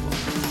off to League One.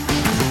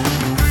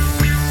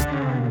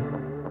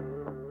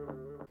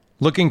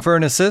 Looking for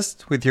an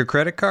assist with your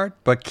credit card,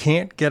 but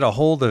can't get a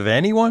hold of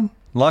anyone?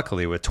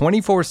 Luckily, with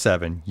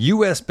 24/7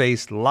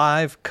 US-based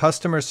live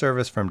customer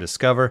service from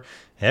Discover,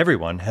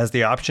 everyone has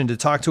the option to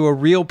talk to a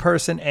real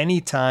person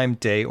anytime,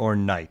 day or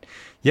night.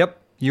 Yep,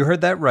 you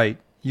heard that right.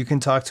 You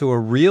can talk to a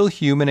real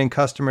human in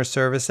customer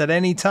service at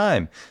any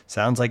time.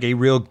 Sounds like a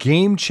real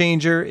game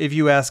changer if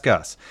you ask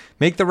us.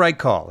 Make the right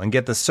call and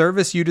get the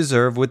service you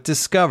deserve with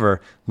Discover.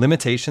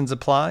 Limitations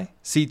apply.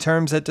 See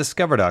terms at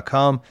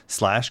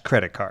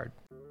discover.com/creditcard.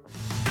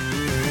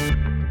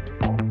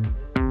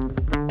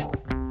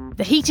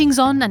 The heating's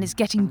on and is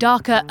getting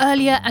darker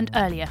earlier and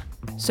earlier.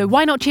 So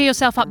why not cheer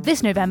yourself up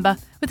this November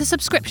with a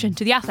subscription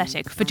to The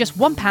Athletic for just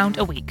 £1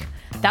 a week?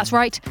 That's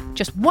right,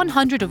 just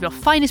 100 of your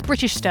finest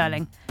British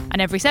sterling.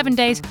 And every 7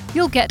 days,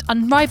 you'll get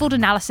unrivaled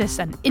analysis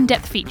and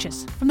in-depth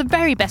features from the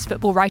very best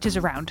football writers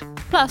around.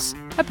 Plus,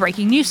 a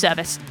breaking news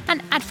service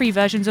and ad-free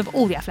versions of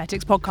all The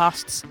Athletic's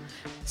podcasts.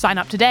 Sign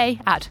up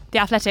today at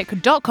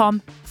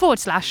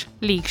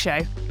theathletic.com/league show.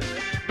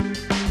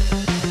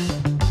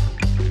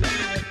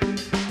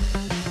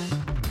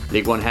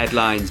 League One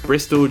headlines.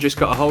 Bristol just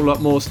got a whole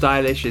lot more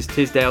stylish as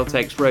Tisdale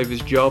takes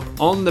Rovers' job.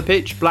 On the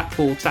pitch,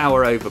 Blackpool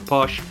tower over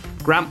Posh.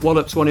 Grant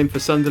wallops one in for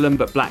Sunderland,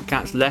 but Black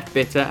Cats left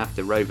bitter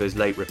after Rovers'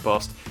 late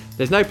riposte.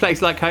 There's no place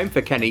like home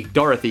for Kenny,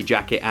 Dorothy,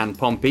 Jacket and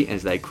Pompey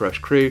as they crush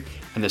Crewe.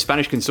 And the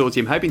Spanish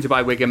consortium hoping to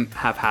buy Wigan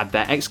have had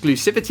their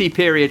exclusivity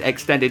period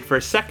extended for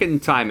a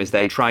second time as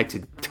they try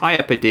to tie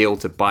up a deal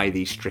to buy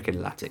these stricken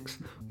Latics.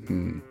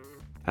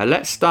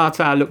 Let's start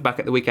our look back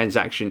at the weekend's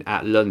action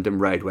at London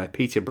Road, where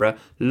Peterborough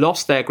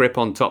lost their grip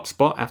on top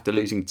spot after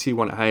losing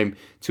 2-1 at home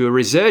to a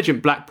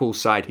resurgent Blackpool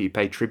side who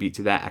paid tribute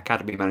to their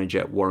academy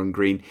manager Warren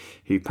Green,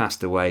 who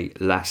passed away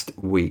last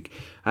week.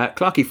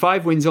 Clarkie,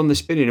 5 wins on the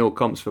spin in all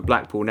comps for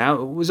Blackpool now.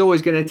 It was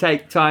always going to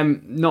take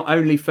time, not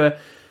only for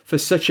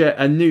such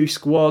a new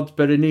squad,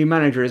 but a new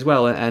manager as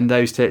well, and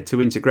those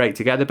to integrate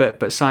together,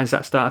 but signs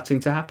that's starting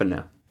to happen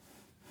now.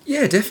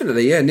 Yeah,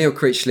 definitely. Yeah, Neil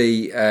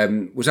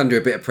Critchley was under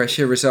a bit of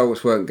pressure.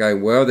 Results weren't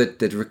going well.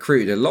 They'd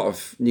recruited a lot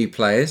of new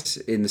players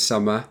in the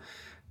summer,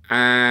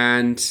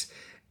 and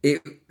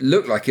it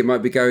looked like it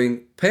might be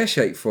going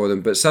pear-shaped for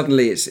them. But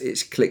suddenly,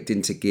 it's clicked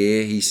into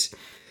gear. He's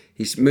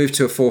moved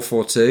to a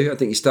 4-4-2. I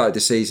think he started the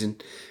season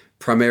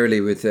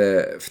primarily with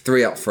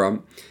 3 up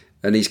front,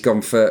 and he's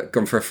gone for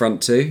a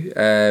front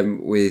 2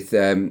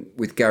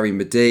 with Gary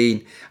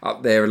Medine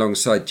up there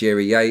alongside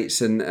Jerry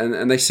Yates,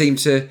 and they seem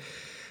to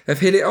have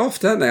hit it off,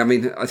 don't they? I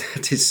mean, I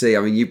did see,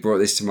 you brought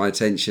this to my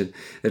attention.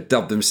 They've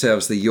dubbed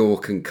themselves the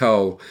York and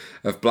Cole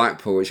of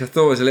Blackpool, which I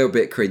thought was a little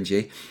bit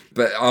cringy.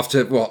 But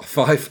after,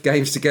 5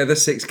 games together,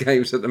 6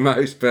 games at the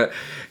most. But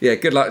yeah,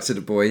 good luck to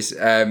the boys.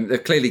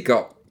 They've clearly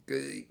got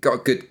a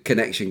good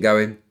connection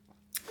going.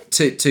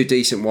 Two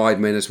decent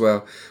wide men as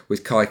well,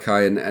 with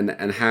Kai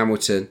and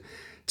Hamilton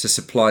to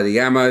supply the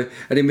ammo.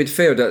 And in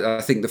midfield,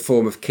 I think the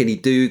form of Kenny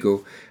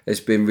Dougal has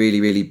been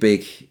really, really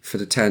big for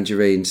the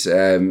Tangerines.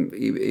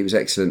 He was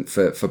excellent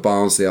for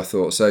Barnsley, I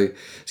thought. So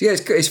yeah,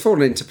 it's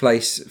fallen into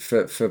place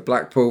for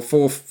Blackpool.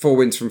 Four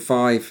wins from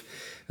 5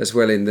 as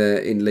well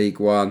in League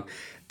One.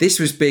 This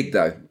was big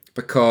though,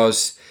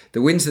 because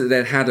the wins that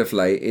they'd had of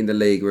late in the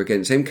league were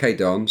against MK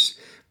Dons,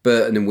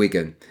 Burton and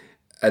Wigan.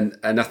 And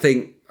I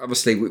think,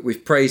 obviously,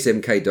 we've praised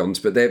MK Dons,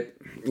 but they're,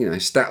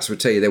 stats will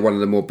tell you they're one of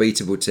the more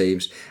beatable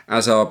teams,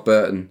 as are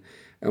Burton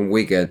and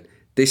Wigan.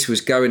 This was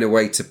going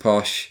away to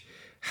Posh,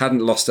 hadn't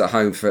lost at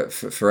home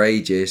for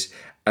ages,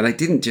 and they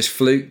didn't just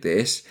fluke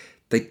this.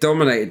 They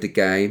dominated the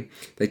game,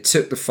 they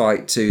took the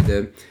fight to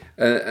them,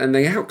 and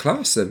they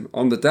outclassed them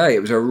on the day.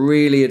 It was a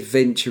really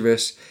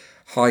adventurous,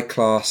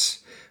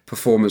 high-class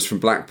performance from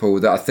Blackpool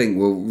that I think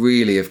will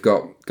really have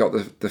got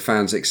the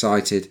fans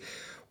excited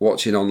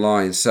watching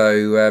online. So,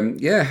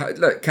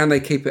 look, can they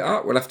keep it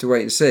up? We'll have to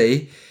wait and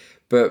see.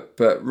 But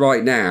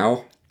right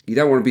now, you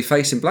don't want to be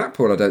facing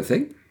Blackpool, I don't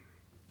think.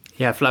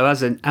 Yeah, Flo,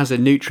 as a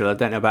neutral, I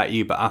don't know about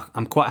you, but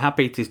I'm quite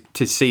happy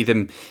to see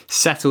them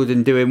settled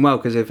and doing well,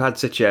 because they've had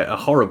such a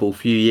horrible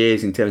few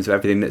years in terms of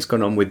everything that's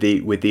gone on with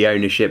the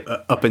ownership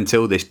up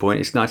until this point.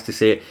 It's nice to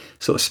see it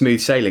sort of smooth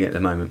sailing at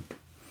the moment.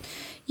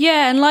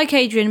 Yeah, and like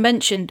Adrian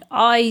mentioned,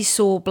 I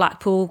saw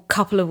Blackpool a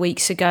couple of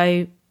weeks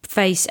ago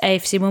face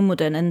AFC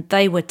Wimbledon, and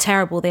they were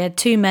terrible. They had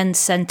 2 men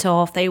sent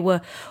off. They were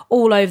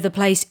all over the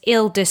place,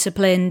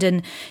 ill-disciplined,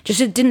 and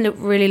just it didn't look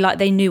really like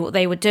they knew what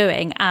they were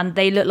doing. And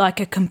they look like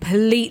a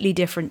completely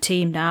different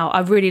team now. I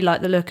really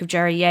like the look of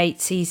Jerry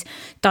Yates. He's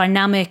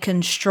dynamic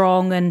and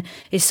strong and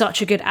is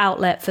such a good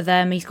outlet for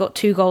them. He's got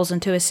 2 goals and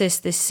 2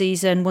 assists this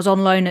season, was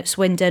on loan at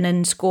Swindon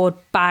and scored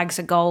bags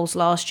of goals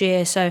last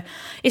year. So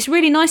it's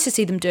really nice to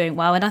see them doing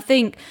well. And I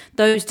think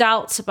those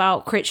doubts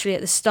about Critchley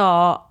at the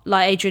start,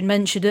 like Adrian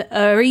mentioned,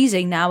 are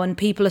easing now, and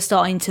people are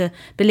starting to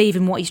believe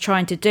in what he's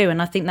trying to do.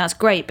 And I think that's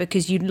great,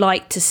 because you'd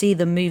like to see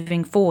them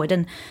moving forward.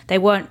 And they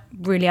weren't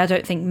really, I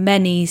don't think,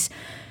 many's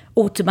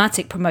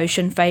automatic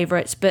promotion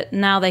favourites, but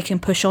now they can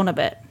push on a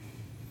bit.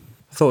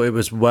 I thought it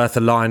was worth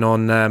a line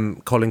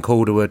on Colin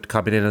Calderwood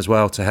coming in as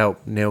well to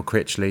help Neil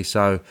Critchley.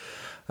 So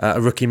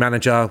a rookie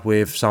manager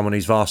with someone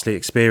who's vastly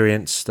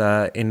experienced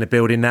in the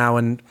building now.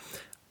 And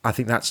I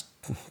think that's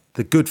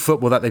the good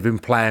football that they've been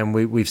playing.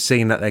 We've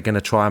seen that they're going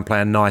to try and play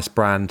a nice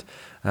brand.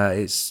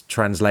 It's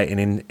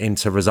translating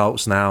into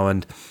results now.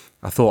 And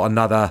I thought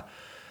another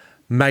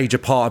major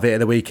part of it at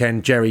the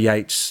weekend, Jerry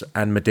Yates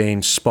and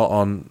Medine spot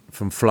on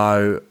from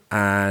Flo,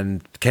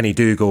 and Kenny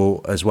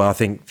Dougal as well. I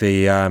think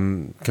the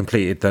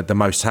completed the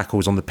most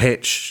tackles on the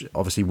pitch.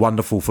 Obviously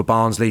wonderful for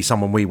Barnsley,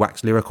 someone we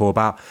wax lyrical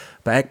about.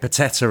 But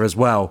Ekpiteta as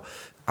well.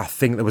 I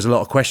think there was a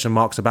lot of question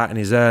marks about in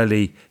his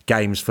early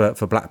games for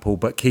Blackpool,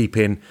 but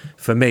keeping,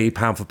 for me,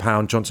 pound for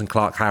pound, Johnson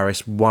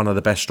Clark-Harris, one of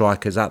the best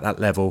strikers at that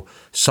level,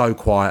 so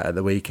quiet at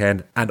the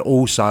weekend, and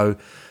also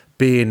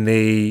being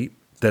the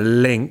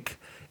link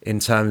in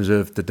terms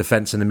of the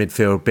defence and the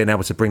midfield, being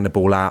able to bring the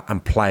ball out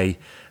and play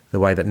the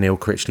way that Neil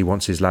Critchley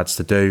wants his lads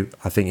to do.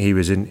 I think he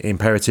was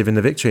imperative in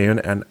the victory,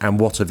 and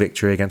what a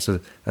victory against a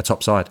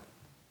top side.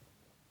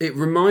 It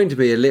reminded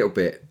me a little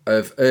bit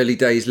of early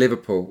days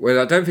Liverpool, where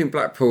I don't think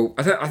Blackpool.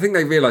 I think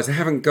they realise they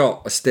haven't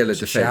got a stellar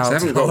defence. They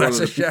haven't got one.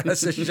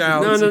 That's a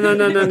shout.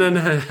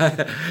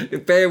 No.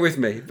 Bear with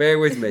me.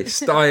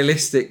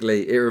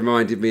 Stylistically, it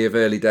reminded me of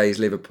early days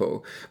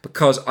Liverpool,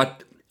 because I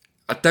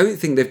don't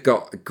think they've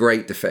got a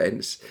great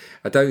defence.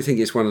 I don't think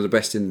it's one of the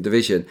best in the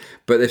division,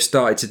 but they've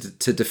started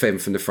to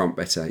defend from the front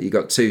better. You've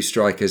got 2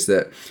 strikers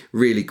that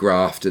really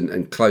graft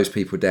and close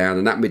people down,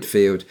 and that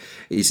midfield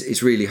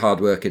is really hard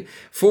working.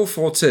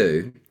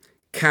 4-4-2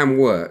 can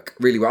work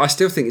really well. I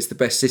still think it's the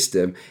best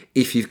system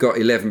if you've got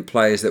 11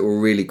 players that will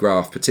really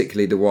graft,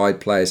 particularly the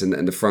wide players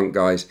and the front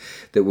guys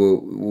that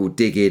will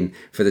dig in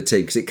for the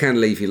team, because it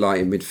can leave you light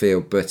in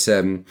midfield. But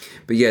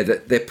yeah,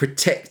 they're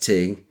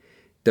protecting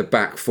the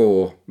back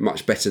four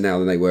much better now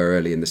than they were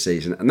early in the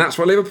season. And that's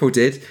what Liverpool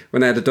did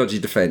when they had a dodgy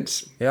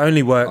defence. It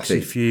only works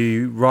if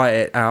you write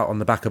it out on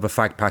the back of a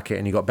fag packet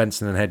and you've got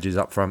Benson and Hedges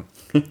up front.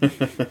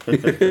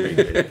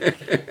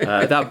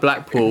 That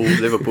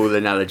Blackpool-Liverpool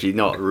analogy,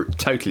 not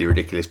totally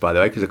ridiculous, by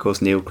the way, because, of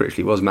course, Neil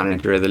Critchley was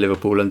manager of the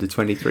Liverpool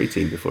under-23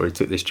 team before he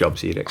took this job,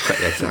 so you'd expect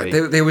there to be...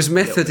 There was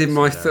method in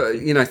my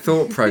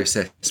thought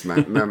process,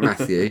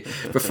 Matthew,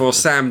 before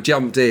Sam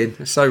jumped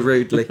in so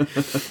rudely.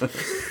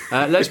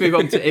 Let's move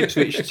on to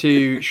Ipswich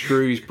 2,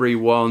 Shrewsbury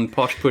 1.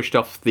 Posh pushed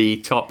off the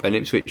top and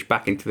Ipswich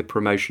back into the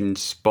promotion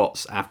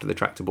spots after the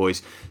Tractor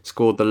Boys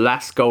scored the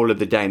last goal of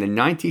the day in the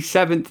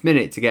 97th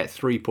minute to get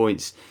 3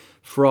 points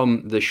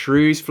from the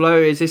Shrews. Flo,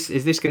 is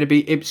this going to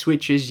be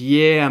Ipswich's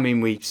year? I mean,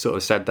 we sort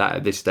of said that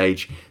at this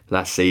stage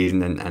last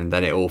season and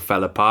then it all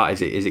fell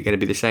apart. Is it going to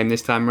be the same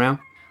this time around?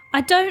 I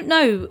don't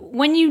know.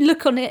 When you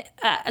look at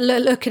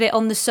it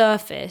on the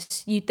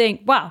surface, you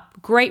think, wow,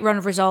 great run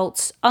of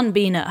results,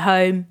 unbeaten at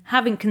home,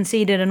 haven't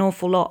conceded an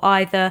awful lot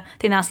either. I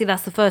think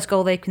that's the first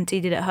goal they've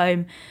conceded at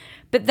home.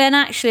 But then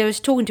actually, I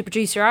was talking to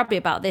producer Abby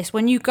about this.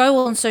 When you go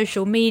on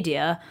social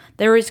media,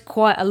 there is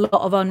quite a lot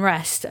of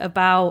unrest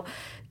about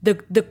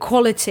the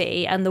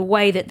quality and the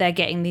way that they're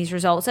getting these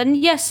results. And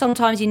yes,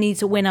 sometimes you need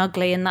to win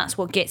ugly, and that's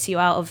what gets you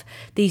out of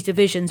these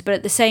divisions. But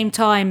at the same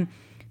time,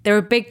 they're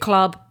a big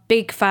club,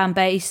 big fan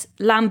base.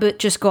 Lambert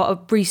just got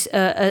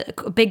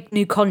a big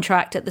new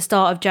contract at the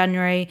start of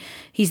January.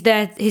 He's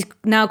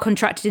now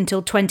contracted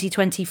until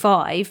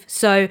 2025.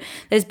 So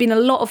there's been a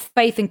lot of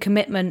faith and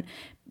commitment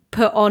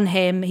put on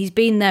him. He's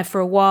been there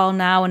for a while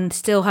now and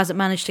still hasn't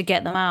managed to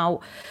get them out.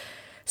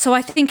 So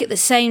I think at the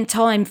same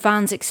time,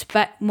 fans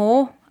expect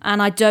more. And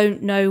I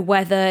don't know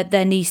whether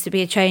there needs to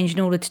be a change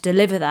in order to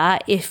deliver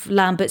that, if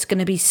Lambert's going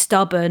to be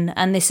stubborn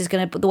and this is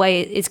going to be the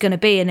way it's going to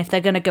be, and if they're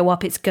going to go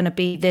up, it's going to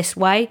be this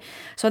way.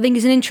 So I think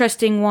it's an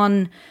interesting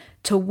one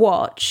to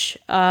watch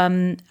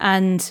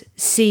and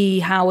see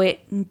how it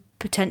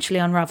potentially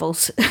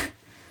unravels.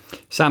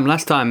 Sam,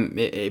 last time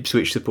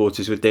Ipswich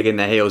supporters were digging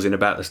their heels in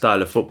about the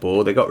style of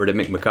football, they got rid of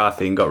Mick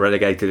McCarthy and got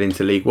relegated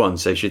into League One.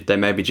 So should they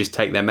maybe just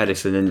take their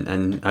medicine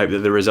and hope that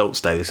the results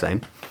stay the same?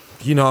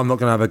 You know I'm not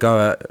going to have a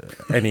go at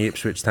any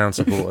Ipswich Town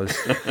supporters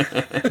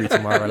due to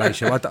my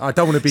relation. I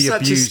don't want to be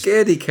abused. Such a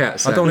scaredy cat,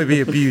 Sam. I don't want to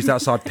be abused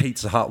outside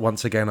Pizza Hut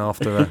once again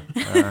after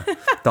a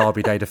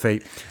Derby Day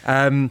defeat.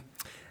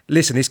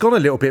 Listen, it's gone a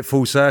little bit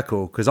full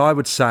circle, because I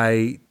would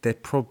say they're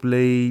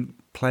probably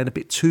playing a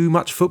bit too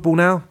much football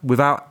now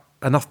without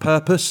enough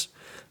purpose.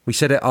 We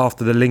said it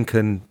after the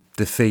Lincoln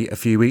defeat a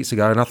few weeks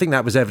ago, and I think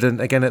that was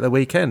evident again at the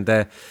weekend.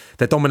 They're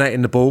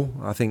dominating the ball,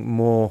 I think,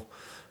 more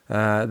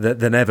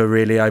than ever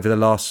really over the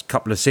last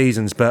couple of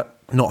seasons, but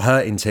not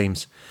hurting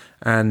teams.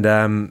 And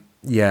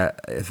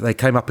if they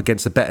came up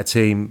against a better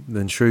team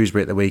than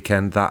Shrewsbury at the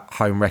weekend, that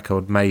home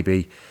record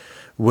maybe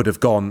would have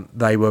gone.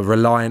 They were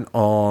reliant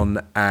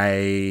on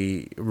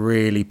a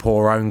really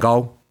poor own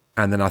goal,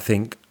 and then I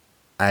think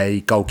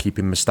a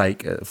goalkeeping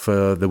mistake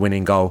for the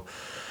winning goal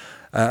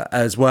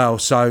as well.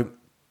 So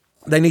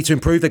they need to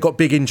improve. They've got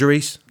big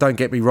injuries, don't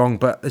get me wrong,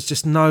 but there's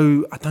just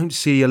I don't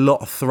see a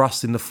lot of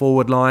thrust in the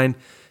forward line.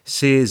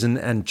 Sears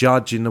and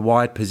Judge in the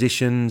wide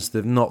positions,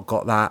 they've not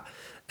got that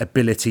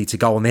ability to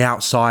go on the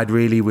outside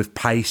really with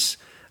pace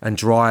and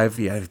drive.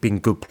 Yeah, they've been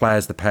good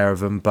players, the pair of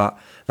them, but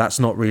that's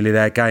not really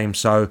their game.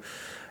 So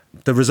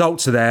the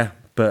results are there,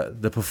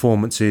 but the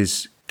performance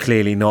is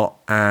clearly not.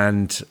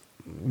 And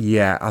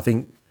yeah, I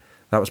think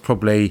that was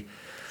probably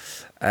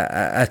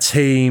a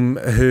team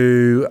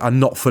who are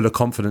not full of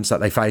confidence that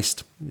they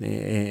faced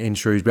in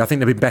Shrewsbury. I think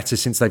they've been better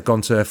since they've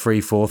gone to a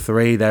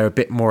 3-4-3. They're a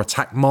bit more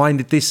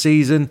attack-minded this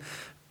season,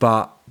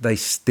 but they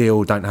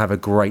still don't have a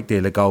great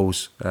deal of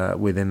goals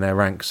within their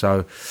ranks.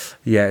 So,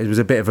 yeah, it was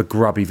a bit of a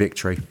grubby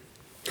victory.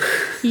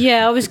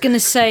 Yeah, I was going to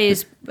say,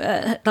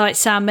 like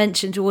Sam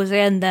mentioned towards the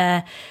end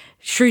there,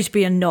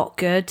 Shrewsbury are not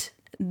good.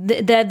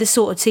 They're the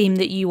sort of team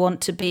that you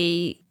want to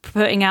be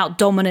putting out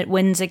dominant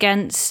wins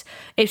against.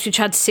 Ipswich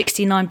had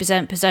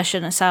 69%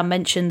 possession, as Sam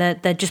mentioned.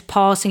 They're just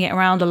passing it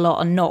around a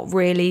lot and not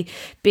really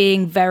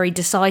being very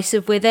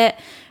decisive with it.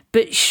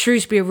 But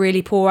Shrewsbury are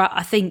really poor.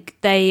 I think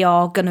they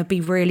are going to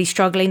be really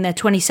struggling. They're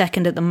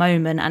 22nd at the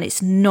moment, and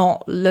it's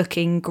not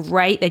looking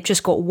great. They've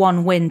just got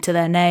one win to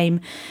their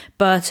name.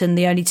 Burton,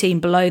 the only team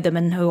below them,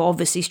 and who are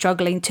obviously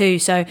struggling too.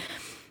 So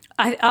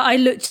I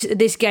looked at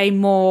this game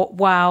more,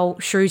 wow,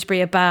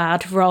 Shrewsbury are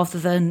bad, rather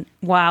than,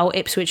 wow,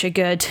 Ipswich are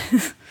good.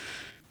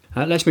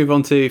 Let's move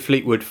on to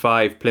Fleetwood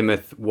 5,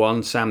 Plymouth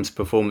 1. Sam's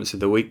performance of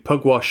the week.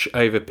 Pugwash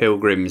over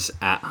Pilgrims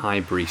at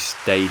Highbury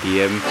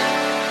Stadium.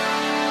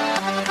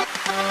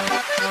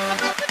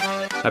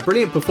 A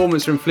brilliant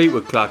performance from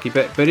Fleetwood, Clarkie,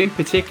 but in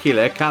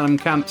particular, Callum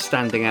Camp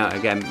standing out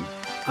again.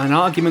 An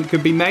argument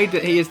could be made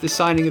that he is the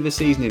signing of the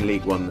season in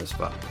League One thus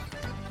far.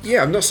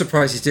 Yeah, I'm not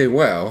surprised he's doing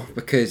well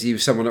because he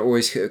was someone that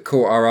always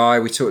caught our eye.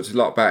 We talked a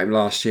lot about him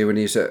last year when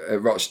he was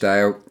at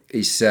Rochdale.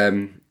 He's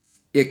good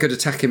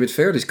attacking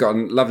midfield. He's got a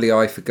lovely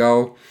eye for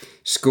goal.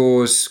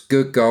 Scores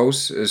good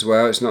goals as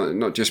well. It's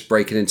not just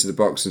breaking into the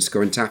box and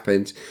scoring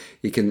tap-ins.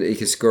 He can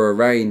score a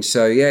range.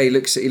 So yeah, he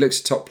looks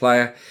a top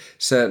player.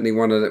 Certainly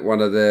one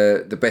of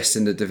the best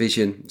in the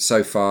division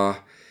so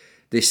far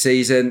this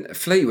season.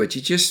 Fleetwood,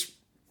 you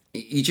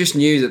just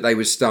knew that they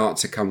would start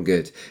to come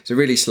good. It's a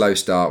really slow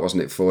start,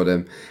 wasn't it, for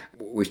them?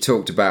 We've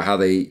talked about how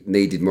they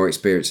needed more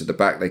experience at the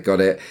back. They got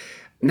it.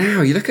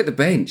 Now you look at the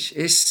bench.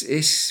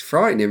 It's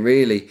frightening,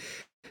 really.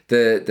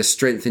 The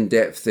strength and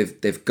depth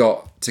they've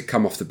got to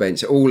come off the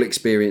bench. All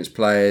experienced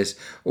players,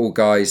 all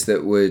guys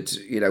that would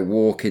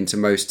walk into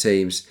most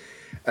teams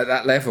at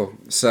that level.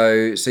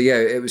 So yeah,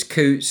 it was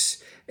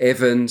Coots,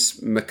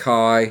 Evans,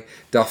 Mackay,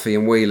 Duffy,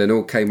 and Whelan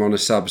all came on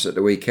as subs at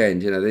the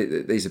weekend.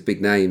 These are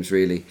big names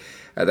really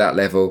at that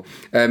level.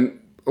 A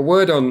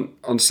word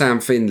on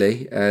Sam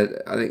Finley.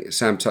 I think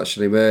Sam touched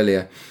on him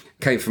earlier.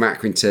 Came from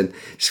Accrington.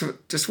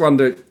 Just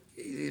wonder,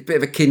 a bit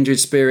of a kindred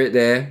spirit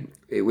there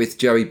with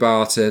Joey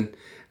Barton.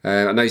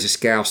 I know he's a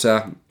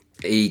Scouser.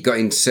 He got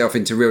himself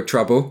into real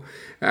trouble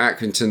at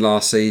Accrington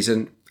last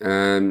season.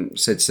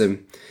 Said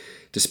some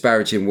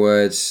disparaging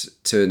words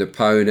to an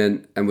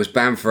opponent and was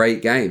banned for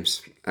 8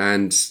 games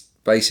and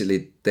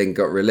basically then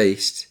got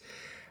released.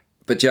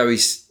 But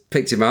Joey's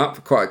picked him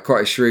up, quite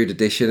a shrewd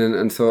addition,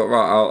 and thought,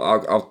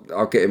 right,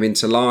 I'll get him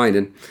into line.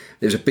 And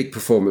it was a big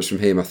performance from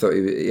him. I thought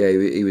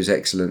he was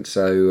excellent.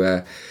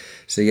 So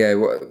yeah,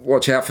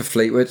 watch out for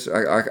Fleetwood.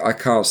 I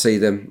can't see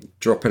them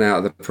dropping out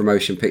of the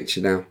promotion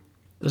picture now.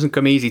 Doesn't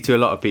come easy to a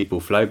lot of people,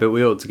 Flo, but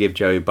we ought to give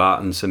Joey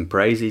Barton some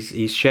praise.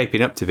 He's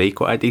shaping up to be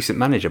quite a decent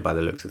manager by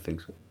the looks of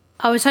things.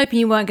 I was hoping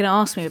you weren't going to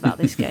ask me about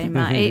this game,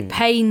 Matt. It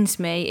pains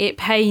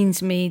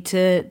me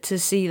to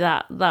see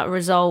that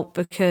result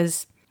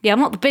because, yeah, I'm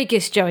not the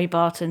biggest Joey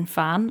Barton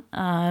fan,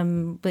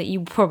 but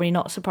you're probably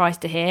not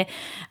surprised to hear.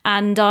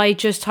 And I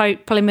just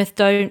hope Plymouth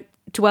don't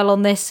dwell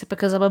on this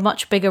because I'm a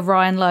much bigger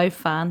Ryan Lowe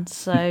fan.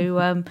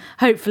 So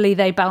hopefully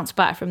they bounce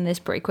back from this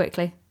pretty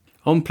quickly.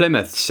 On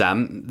Plymouth,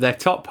 Sam, their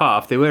top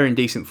half, they were in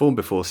decent form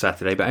before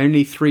Saturday, but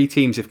only 3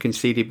 teams have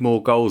conceded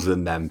more goals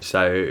than them.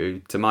 So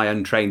to my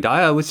untrained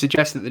eye, I would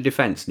suggest that the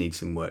defence needs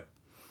some work.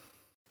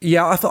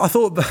 Yeah, I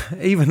thought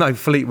even though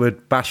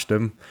Fleetwood bashed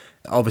them,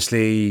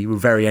 obviously were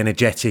very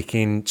energetic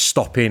in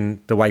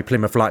stopping the way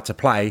Plymouth like to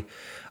play,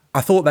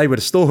 I thought they were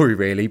the story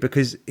really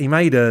because he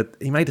made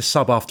a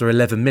sub after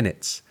 11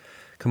 minutes.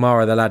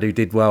 Kamara, the lad who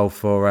did well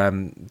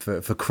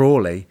for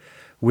Crawley,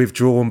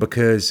 withdrawn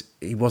because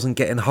he wasn't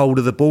getting hold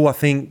of the ball. I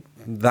think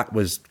that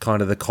was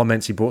kind of the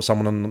comments. He brought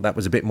someone on that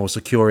was a bit more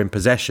secure in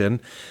possession.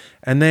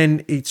 And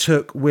then he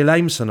took Will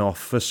Aimson off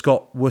for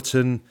Scott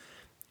Wootton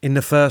in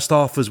the first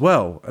half as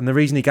well. And the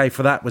reason he gave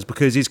for that was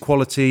because his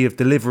quality of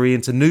delivery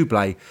into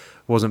Newblay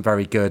wasn't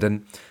very good.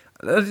 And,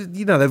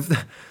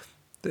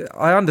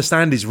 I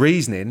understand his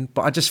reasoning,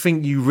 but I just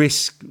think you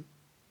risk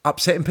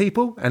upsetting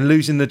people and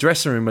losing the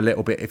dressing room a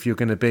little bit if you're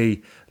going to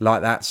be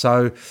like that.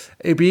 So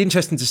it'd be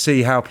interesting to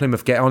see how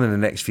Plymouth get on in the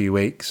next few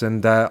weeks.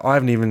 And I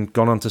haven't even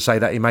gone on to say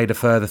that he made a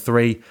further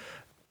 3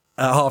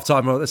 at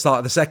half-time or at the start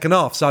of the second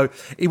half. So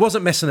he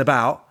wasn't messing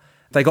about.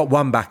 They got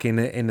 1 back in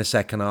the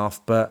second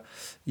half. But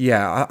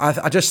yeah,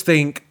 I just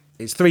think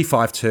it's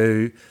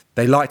 3-5-2.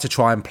 They like to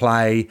try and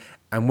play.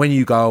 And when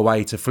you go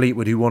away to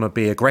Fleetwood, who want to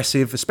be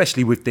aggressive,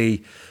 especially with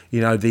the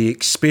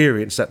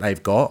experience that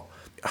they've got,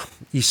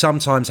 you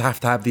sometimes have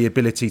to have the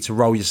ability to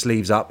roll your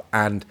sleeves up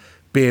and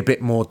be a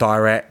bit more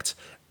direct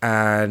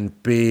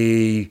and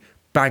be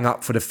bang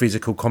up for the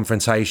physical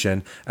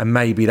confrontation. And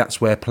maybe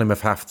that's where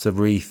Plymouth have to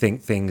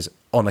rethink things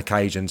on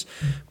occasions.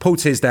 Paul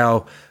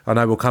Tisdale, I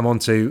know we'll come on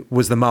to,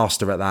 was the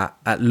master at that,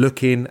 at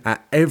looking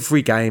at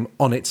every game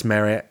on its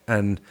merit.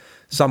 And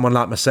someone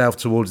like myself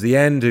towards the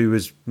end who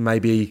was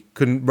maybe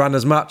couldn't run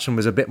as much and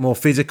was a bit more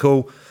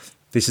physical,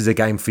 this is a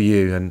game for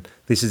you, and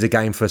this is a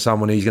game for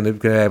someone who's going to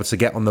be able to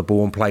get on the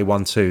ball and play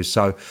 1-2.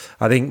 So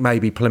I think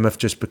maybe Plymouth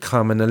just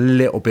becoming a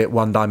little bit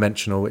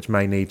one-dimensional, which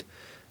may need,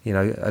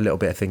 a little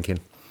bit of thinking.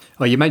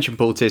 Well, you mentioned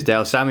Paul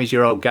Tisdale. Sammy's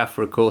your old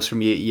gaffer, of course,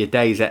 from your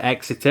days at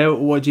Exeter.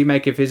 What do you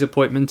make of his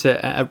appointment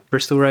at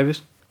Bristol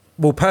Rovers?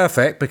 Well,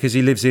 perfect, because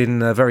he lives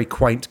in a very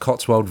quaint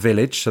Cotswold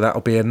village, so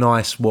that'll be a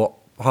nice,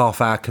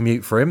 half-hour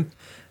commute for him.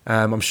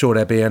 I'm sure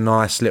there'll be a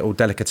nice little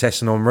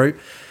delicatessen en route.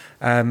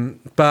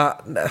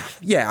 But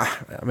yeah,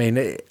 I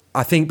mean,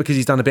 I think because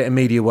he's done a bit of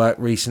media work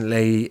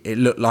recently, it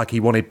looked like he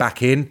wanted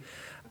back in.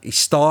 He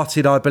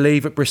started, I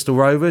believe, at Bristol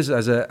Rovers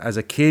as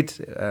a kid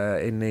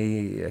in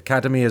the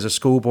academy as a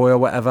schoolboy or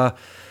whatever.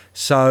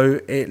 So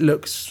it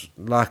looks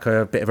like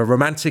a bit of a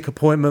romantic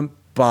appointment,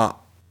 but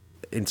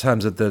in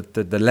terms of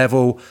the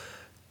level,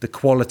 the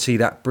quality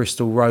that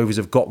Bristol Rovers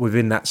have got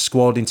within that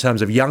squad in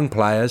terms of young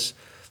players,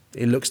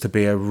 it looks to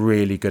be a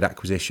really good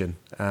acquisition.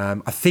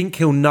 I think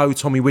he'll know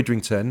Tommy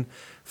Widrington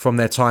from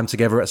their time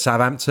together at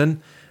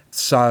Southampton.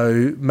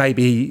 So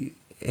maybe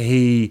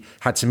he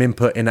had some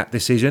input in that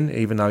decision,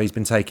 even though he's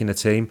been taking the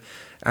team.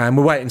 And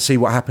we'll wait and see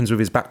what happens with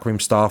his backroom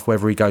staff,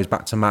 whether he goes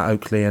back to Matt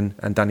Oakley and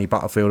Danny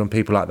Butterfield and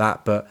people like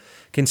that. But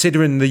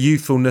considering the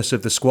youthfulness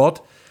of the squad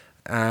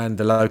and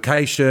the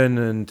location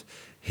and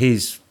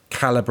his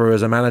calibre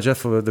as a manager,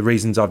 for the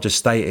reasons I've just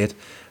stated,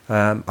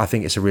 I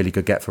think it's a really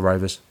good get for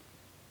Rovers.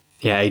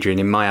 Yeah, Adrian,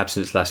 in my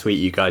absence last week,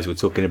 you guys were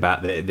talking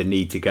about the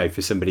need to go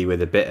for somebody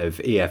with a bit of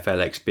EFL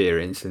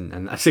experience,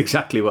 and that's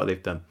exactly what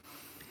they've done.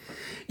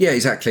 Yeah,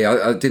 exactly.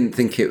 I didn't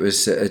think it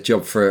was a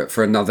job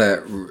for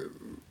another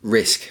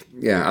risk.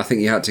 Yeah, I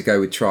think you had to go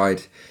with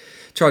tried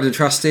and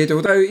trusted,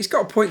 although he's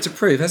got a point to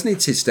prove, hasn't he,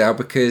 Tisdale?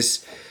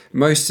 Because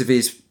most of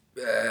his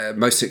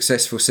most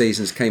successful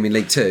seasons came in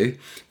League Two,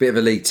 bit of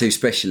a League Two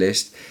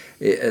specialist.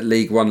 At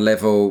League One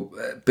level,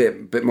 a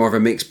bit more of a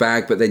mixed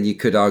bag, but then you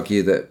could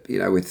argue that, you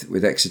know,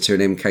 with Exeter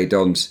and MK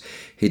Dons,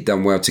 he'd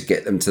done well to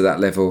get them to that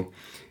level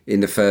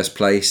in the first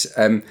place.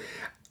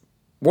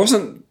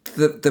 Wasn't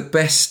the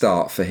best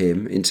start for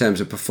him in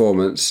terms of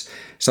performance.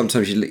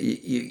 Sometimes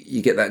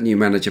you get that new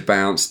manager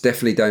bounce.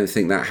 Definitely don't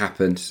think that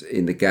happened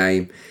in the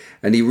game.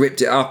 And he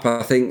ripped it up,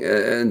 I think,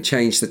 and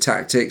changed the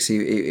tactics.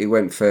 He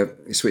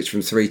switched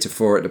from 3 to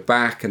 4 at the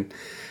back, and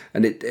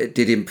it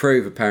did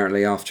improve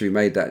apparently after he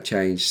made that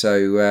change.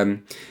 So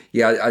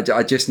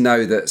I just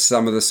know that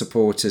some of the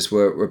supporters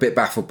were a bit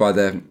baffled by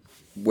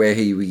where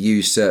he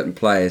used certain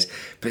players.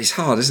 But it's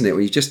hard, isn't it,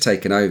 when you've just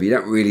taken over? You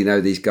don't really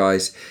know these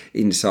guys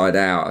inside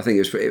out. I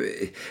think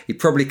he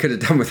probably could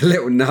have done with a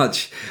little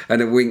nudge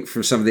and a wink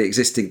from some of the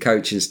existing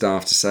coaching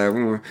staff to say,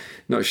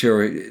 not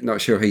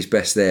sure he's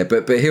best there.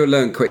 But he'll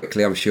learn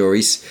quickly, I'm sure.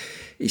 He's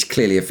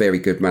clearly a very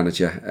good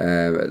manager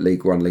at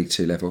League One, League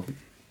Two level.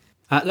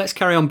 Let's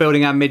carry on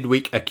building our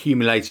midweek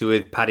accumulator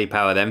with Paddy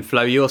Power then.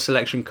 Flo, your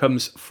selection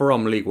comes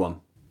from League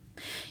One.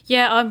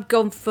 Yeah, I've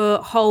gone for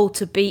Hull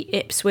to beat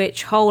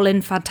Ipswich. Hull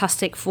in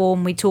fantastic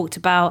form. We talked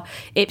about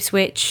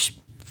Ipswich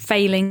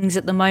failings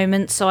at the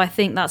moment, so I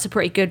think that's a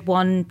pretty good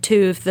one.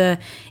 Two of the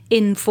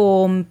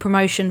in-form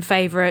promotion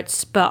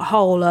favourites, but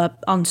Hull are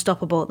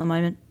unstoppable at the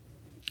moment.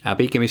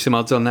 Abby, give me some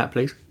odds on that,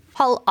 please.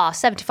 Hull are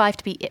 75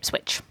 to beat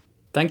Ipswich.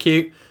 Thank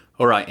you.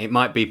 All right, it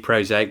might be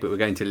prosaic, but we're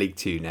going to League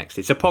Two next.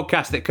 It's a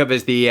podcast that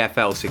covers the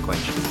EFL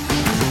sequentially.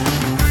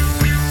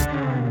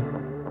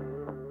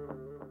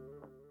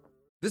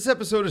 This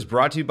episode is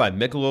brought to you by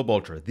Michelob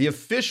Ultra, the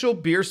official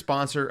beer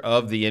sponsor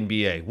of the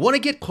NBA. Want to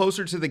get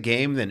closer to the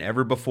game than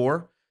ever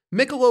before?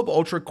 Michelob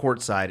Ultra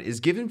Courtside is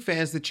giving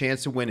fans the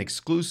chance to win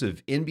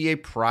exclusive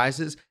NBA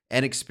prizes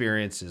and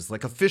experiences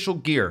like official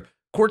gear,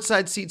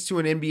 courtside seats to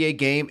an NBA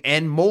game,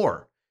 and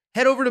more.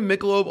 Head over to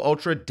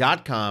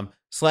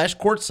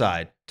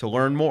MichelobUltra.com/courtside to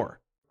learn more.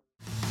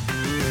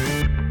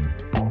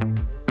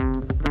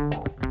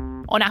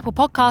 On Apple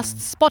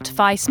Podcasts,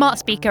 Spotify, Smart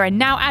Speaker, and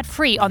now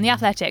ad-free on The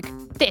Athletic.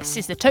 This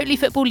is the Totally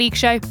Football League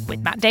Show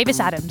with Matt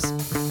Davis-Adams.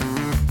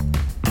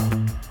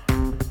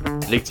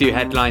 League Two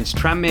headlines: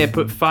 Tranmere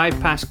put 5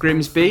 past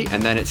Grimsby,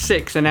 and then at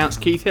 6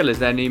 announced Keith Hill as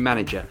their new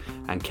manager.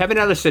 And Kevin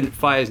Ellison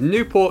fires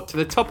Newport to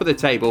the top of the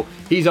table.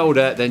 He's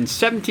older than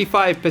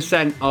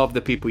 75% of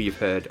the people you've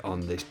heard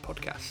on this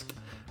podcast.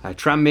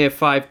 Tranmere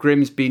 5,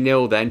 Grimsby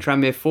 0 then.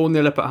 Tranmere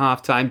 4-0 up at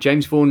half-time.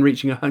 James Vaughan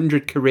reaching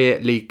 100 career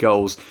league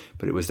goals,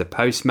 but it was the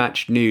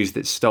post-match news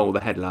that stole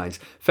the headlines.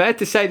 Fair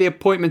to say the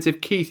appointment of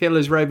Keith Hill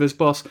as Rovers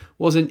boss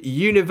wasn't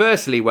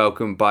universally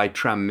welcomed by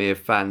Tranmere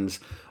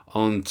fans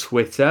on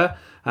Twitter.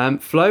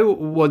 Flo,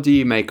 what do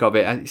you make of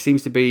it? It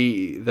seems to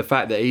be the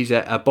fact that he's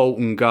a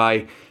Bolton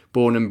guy,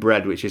 born and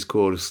bred, which has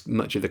caused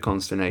much of the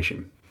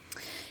consternation.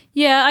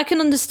 Yeah, I can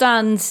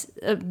understand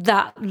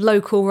that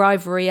local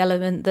rivalry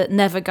element that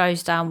never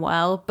goes down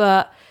well,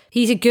 but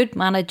he's a good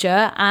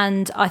manager,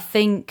 and I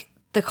think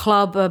the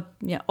club are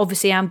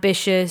obviously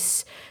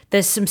ambitious.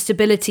 There's some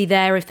stability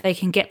there if they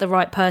can get the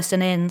right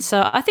person in.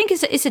 So I think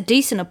it's a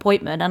decent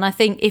appointment, and I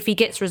think if he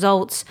gets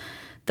results,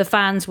 the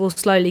fans will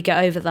slowly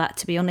get over that,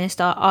 to be honest.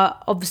 I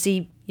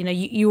obviously,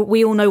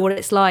 we all know what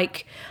it's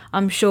like,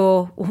 I'm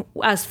sure,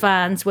 as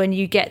fans, when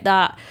you get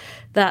that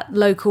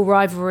local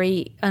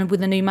rivalry and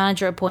with a new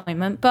manager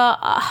appointment. But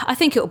I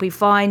think it'll be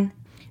fine.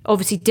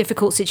 Obviously,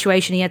 difficult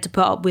situation he had to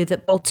put up with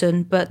at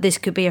Bolton, but this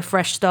could be a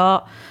fresh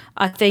start.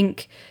 I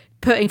think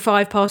putting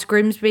 5 past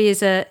Grimsby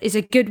is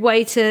a good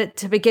way to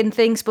begin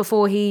things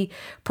before he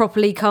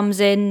properly comes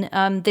in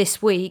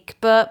this week.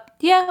 But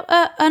yeah,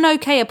 an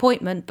okay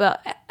appointment,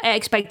 but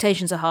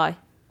expectations are high.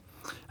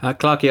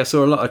 Clarky, I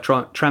saw a lot of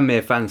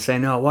Tranmere fans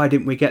saying, why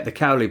didn't we get the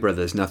Cowley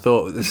brothers? And I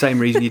thought the same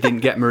reason you didn't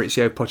get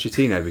Maurizio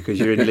Pochettino, because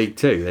you're in League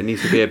Two. There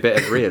needs to be a bit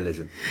of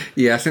realism.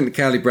 Yeah, I think the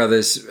Cowley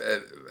brothers,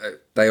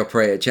 they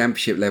operate at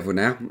championship level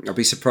now. I'll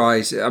be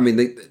surprised. I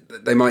mean,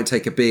 they might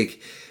take a big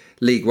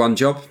League One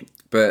job,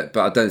 but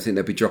I don't think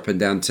they'll be dropping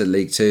down to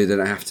League Two. They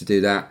don't have to do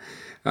that.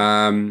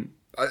 I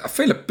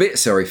feel a bit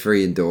sorry for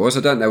Ian Dawes. I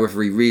don't know whether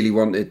he really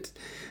wanted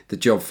the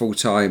job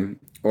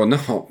full-time or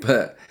not,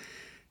 but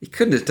he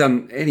couldn't have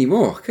done any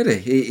more, could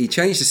he? He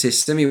changed the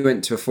system. He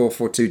went to a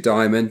 4-4-2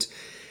 diamond.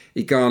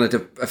 He garnered a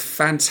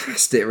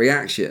fantastic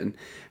reaction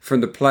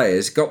from the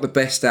players, got the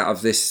best out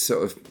of this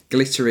sort of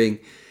glittering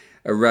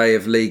array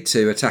of League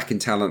Two attacking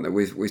talent that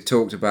we've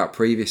talked about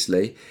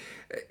previously.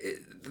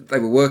 They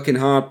were working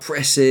hard,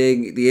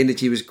 pressing, the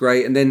energy was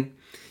great, and then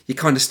you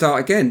kind of start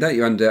again, don't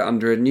you,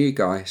 under a new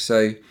guy.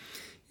 So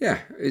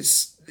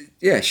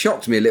it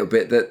shocked me a little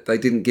bit that they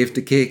didn't give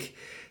the gig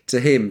to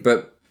him,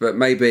 but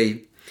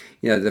maybe,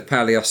 the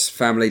Palios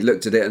family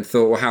looked at it and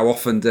thought, well, how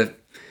often do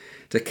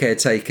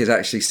caretakers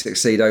actually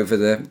succeed over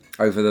the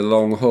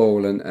long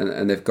haul,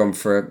 and they've gone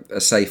for a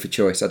safer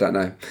choice. I don't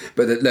know,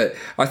 but look,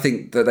 I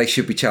think that they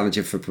should be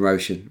challenging for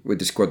promotion with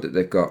the squad that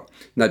they've got,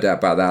 no doubt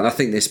about that. And I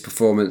think this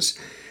performance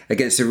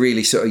against a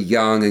really sort of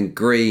young and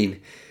green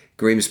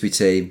Grimsby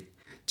team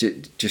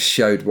just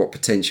showed what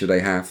potential they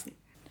have.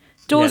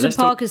 Dawes and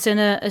Parkinson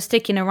are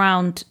sticking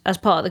around as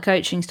part of the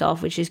coaching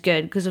staff, which is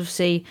good because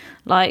obviously,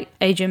 like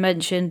Adrian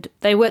mentioned,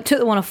 they took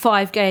them on a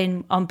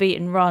 5-game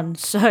unbeaten run,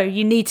 so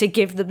you need to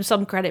give them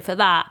some credit for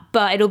that.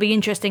 But it'll be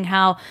interesting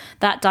how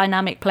that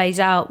dynamic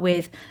plays out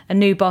with a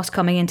new boss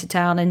coming into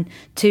town and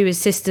 2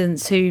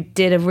 assistants who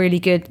did a really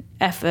good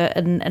effort,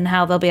 and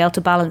how they'll be able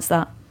to balance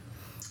that.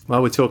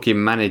 Well, we're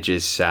talking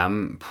managers,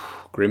 Sam.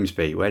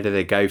 Grimsby, where do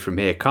they go from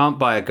here? Can't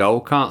buy a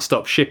goal, can't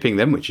stop shipping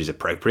them, which is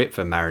appropriate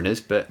for Mariners,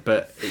 but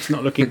it's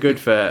not looking good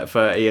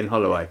for Ian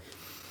Holloway.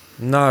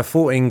 No,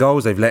 14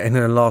 goals they've let in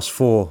the last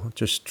 4,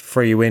 just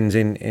 3 wins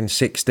in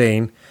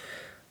 16.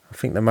 I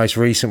think the most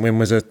recent win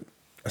was a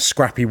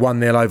scrappy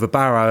 1-0 over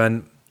Barrow,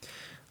 and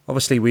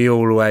obviously we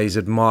always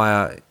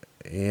admire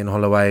Ian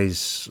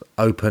Holloway's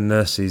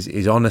openness,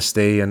 his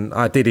honesty, and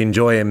I did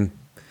enjoy him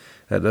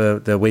at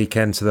the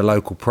weekend to the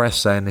local press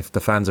saying, if the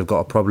fans have got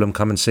a problem,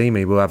 come and see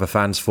me. We'll have a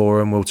fans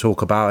forum, we'll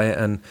talk about it,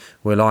 and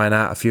we'll iron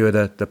out a few of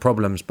the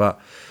problems.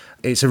 But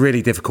it's a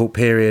really difficult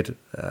period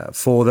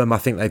for them. I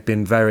think they've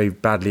been very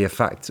badly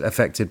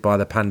affected by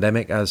the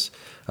pandemic, as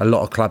a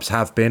lot of clubs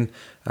have been.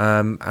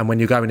 And when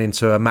you're going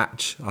into a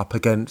match up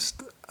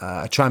against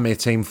a Tranmere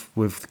team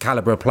with the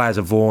calibre of players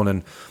of Vaughan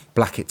and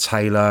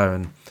Blackett-Taylor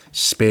and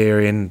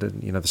Spearing,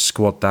 the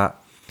squad that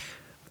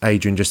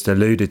Adrian just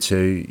alluded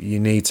to, you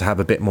need to have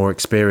a bit more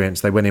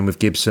experience. They went in with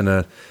Gibson,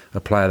 a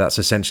player that's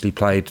essentially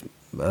played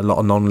a lot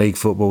of non-league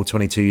football,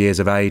 22 years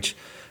of age,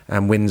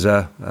 and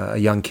Windsor, a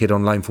young kid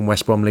on loan from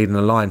West Brom, leading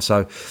the line.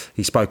 So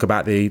he spoke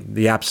about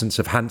the absence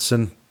of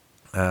Hansen,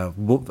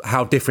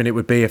 how different it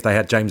would be if they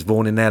had James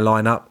Vaughan in their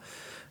lineup.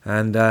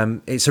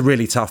 And it's a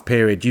really tough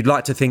period. You'd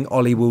like to think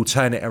Ollie will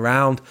turn it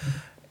around.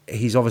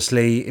 He's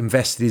obviously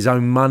invested his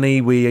own money.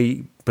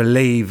 We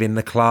believe in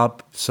the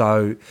club,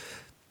 so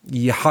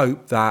you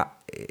hope that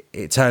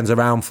it turns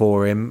around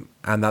for him,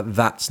 and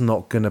that's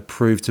not going to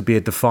prove to be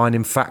a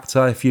defining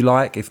factor, if you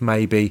like, if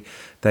maybe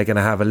they're going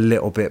to have a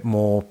little bit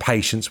more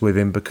patience with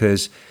him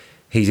because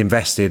he's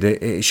invested.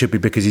 It should be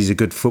because he's a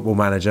good football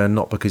manager and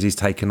not because he's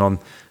taken on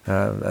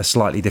a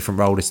slightly different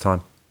role this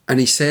time. And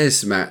he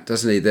says, Matt,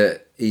 doesn't he,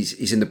 that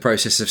he's in the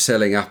process of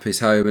selling up his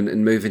home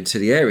and moving to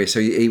the area.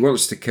 So he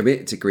wants to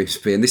commit to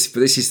Grimsby, and this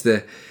is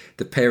the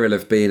peril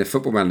of being a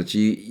football manager.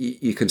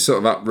 You can sort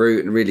of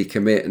uproot and really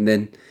commit, and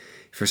then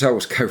if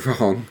results go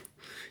wrong,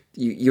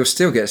 you'll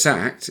still get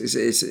sacked. It's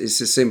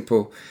as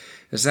simple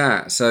as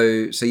that. So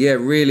yeah,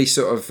 really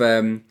sort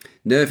of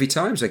nervy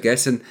times, I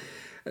guess. And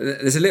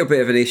there's a little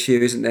bit of an issue,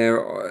 isn't there,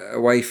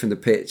 away from the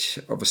pitch.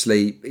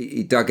 Obviously,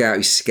 he dug out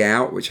his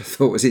scout, which I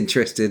thought was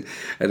interesting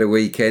at the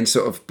weekend.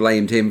 Sort of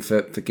blamed him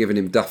for giving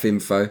him duff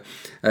info.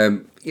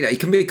 He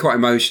can be quite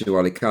emotional,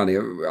 Ollie, can't he?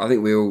 I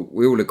think we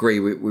all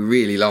agree we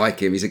really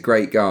like him. He's a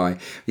great guy.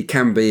 He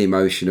can be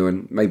emotional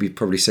and maybe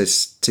probably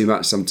says too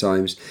much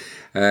sometimes.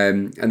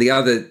 And the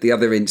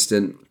other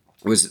incident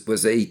was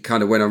that he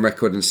kind of went on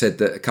record and said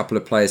that a couple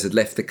of players had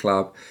left the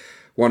club.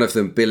 One of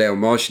them, Bill El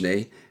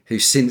Mojni,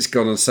 who's since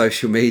gone on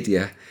social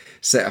media,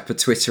 set up a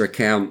Twitter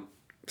account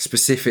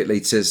specifically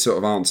to sort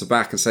of answer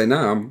back and say,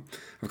 no,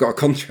 I've got a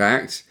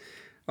contract.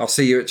 I'll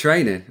see you at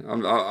training.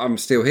 I'm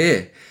still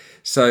here.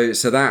 So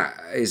that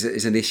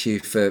is an issue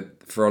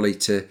for Ollie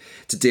to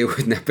deal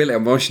with. Now, Bill El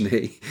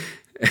Mojni,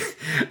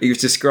 he was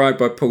described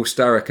by Paul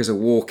Sturrock as a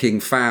walking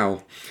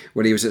foul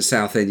when he was at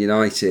Southend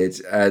United,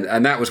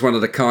 and that was one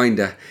of the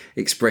kinder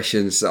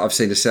expressions that I've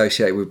seen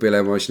associated with Bill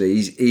El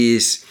Mojni. He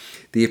is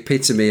the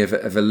epitome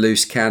of a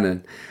loose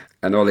cannon,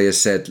 and Ollie has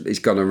said, he's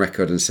gone on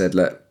record and said,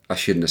 look, I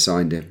shouldn't have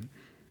signed him.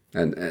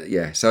 And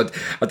so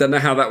I don't know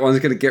how that one's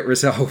going to get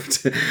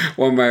resolved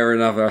one way or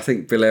another. I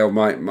think Bill El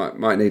might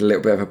need a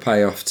little bit of a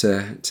payoff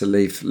to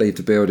leave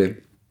the building.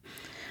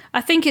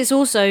 I think it's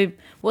also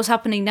what's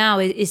happening now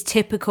is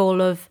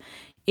typical of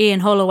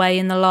Ian Holloway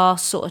in the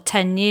last sort of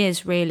 10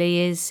 years, really,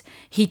 is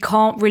he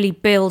can't really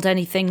build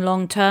anything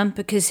long term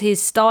because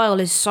his style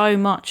is so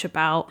much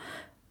about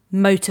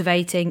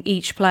motivating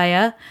each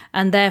player,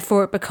 and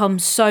therefore it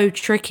becomes so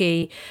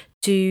tricky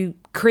to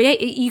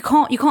create. You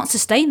can't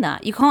sustain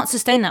that. You can't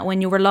sustain that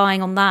when you're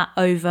relying on that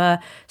over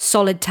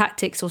solid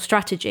tactics or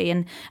strategy.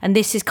 And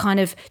this is kind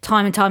of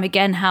time and time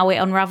again how it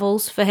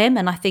unravels for him.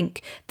 And I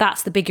think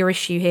that's the bigger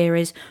issue here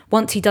is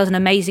once he does an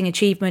amazing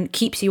achievement,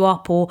 keeps you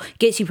up or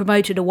gets you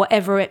promoted or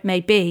whatever it may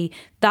be,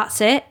 that's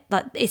it.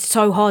 Like, it's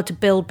so hard to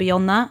build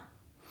beyond that.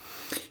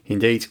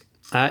 Indeed.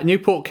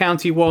 Newport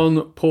County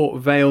 1,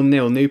 Port Vale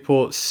 0.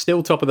 Newport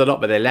still top of the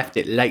lot, but they left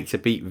it late to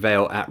beat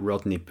Vale at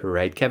Rodney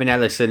Parade. Kevin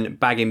Ellison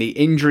bagging the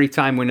injury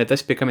time winner,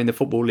 thus becoming the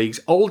Football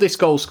League's oldest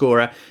goal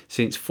scorer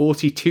since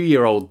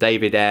 42-year-old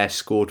David Eyre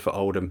scored for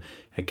Oldham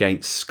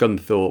against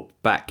Scunthorpe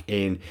back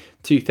in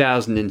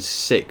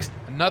 2006.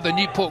 Another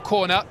Newport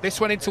corner,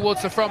 this one in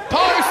towards the front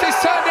post, is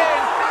turned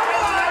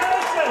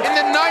in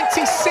the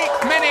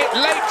 96th minute.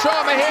 Late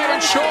drama here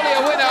and surely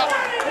a winner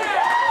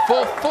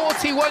for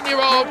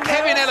 41-year-old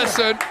Kevin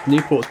Ellison.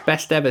 Newport's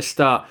best ever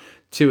start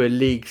to a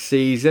league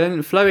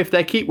season. Flo, if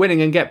they keep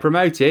winning and get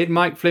promoted,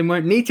 Mike Flynn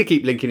won't need to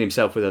keep linking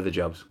himself with other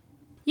jobs.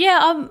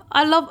 Yeah,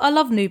 I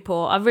love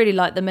Newport. I really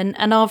like them.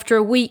 And after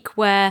a week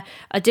where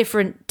a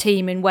different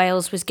team in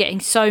Wales was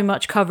getting so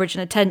much coverage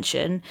and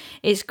attention,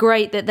 it's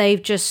great that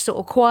they've just sort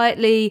of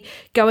quietly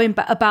going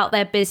about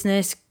their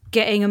business,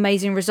 getting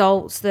amazing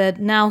results. They're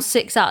now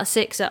 6 out of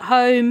 6 at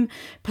home,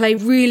 play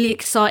really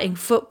exciting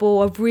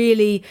football, a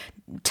really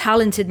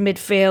talented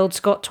midfield,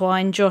 Scott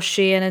Twine, Josh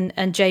Sheehan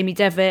and Jamie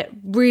Devitt,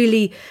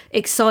 really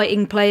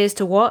exciting players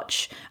to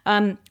watch.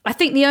 I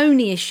think the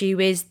only issue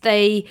is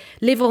they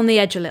live on the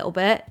edge a little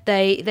bit.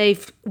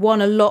 They've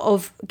won a lot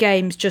of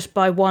games just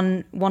by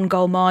one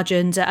goal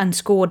margins and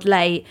scored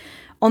late.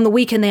 On the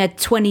weekend, they had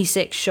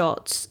 26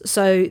 shots.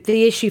 So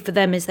the issue for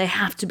them is they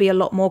have to be a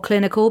lot more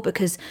clinical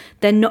because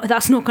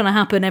that's not going to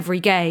happen every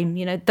game.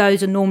 You know,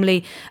 those are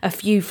normally a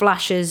few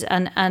flashes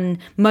and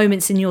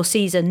moments in your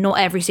season, not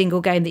every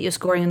single game that you're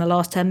scoring in the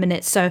last 10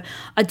 minutes. So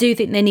I do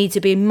think they need to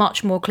be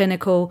much more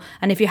clinical.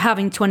 And if you're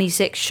having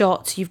 26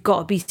 shots, you've got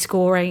to be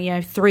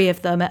scoring, 3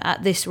 of them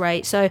at this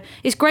rate. So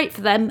it's great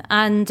for them.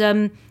 And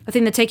I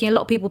think they're taking a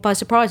lot of people by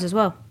surprise as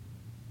well.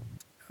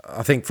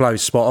 I think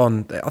Flo's spot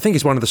on. I think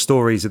it's one of the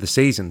stories of the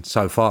season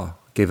so far,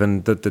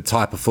 given the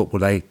type of football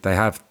they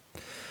have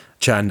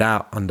churned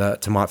out under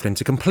to Mike Flynn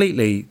to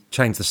completely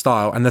change the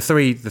style. And the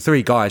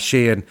three guys,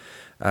 Sheehan,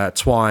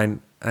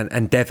 Twine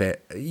and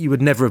Devitt, you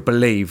would never have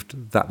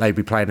believed that they'd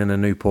be playing in a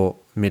Newport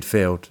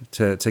midfield.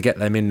 To get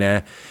them in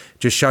there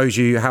just shows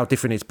you how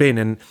different it's been.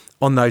 And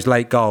on those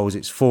late goals,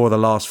 it's 4 of the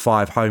last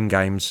 5 home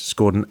games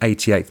scored an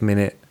 88th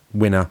minute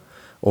winner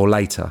or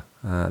later.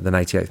 Than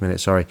 88th minute,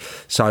 sorry.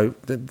 So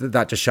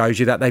that just shows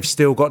you that they've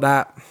still got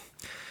that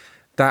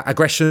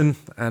aggression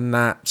and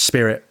that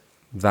spirit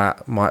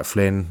that Mike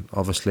Flynn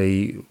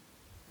obviously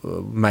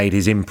made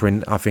his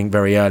imprint, I think,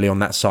 very early on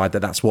that side,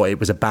 that's what it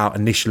was about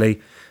initially.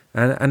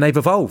 And they've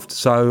evolved.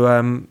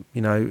 So,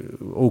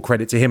 all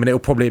credit to him. And it'll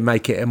probably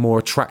make it a more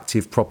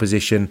attractive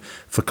proposition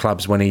for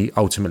clubs when he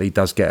ultimately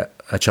does get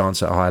a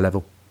chance at a higher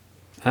level.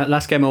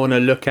 Last game I want to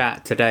look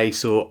at today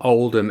saw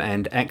Oldham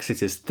and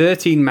Exeter's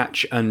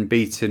 13-match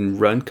unbeaten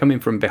run, coming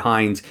from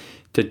behind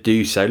to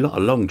do so. A lot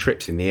of long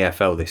trips in the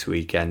EFL this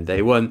weekend.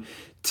 They won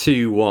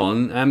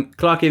 2-1.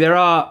 Clarky, there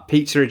are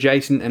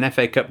pizza-adjacent and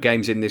FA Cup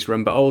games in this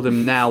run, but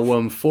Oldham now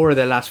won 4 of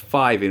their last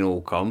 5 in all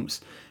comps.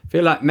 I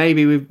feel like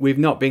maybe we've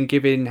not been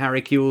giving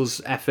Harry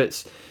Kewell's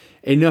efforts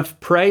enough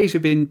praise.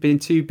 We've been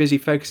too busy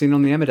focusing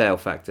on the Emmerdale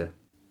factor.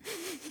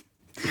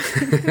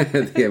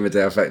 The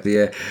Emmerdale factor,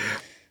 yeah.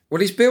 Well,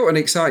 he's built an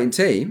exciting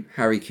team,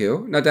 Harry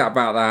Kewell, no doubt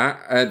about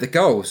that. The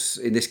goals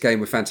in this game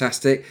were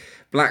fantastic.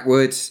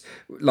 Blackwood's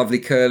lovely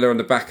curler on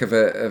the back of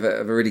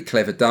a really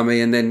clever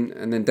dummy, and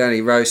then Danny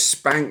Rose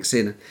spanks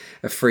in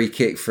a free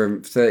kick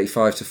from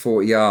 35 to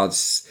 40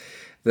 yards.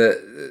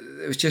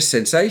 It was just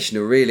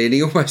sensational, really, and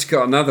he almost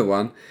got another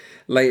one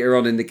later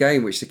on in the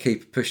game, which the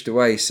keeper pushed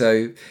away.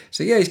 So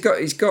yeah,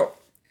 he's got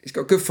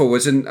good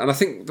forwards, and I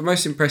think the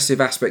most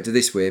impressive aspect of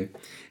this win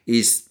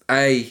is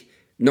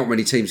not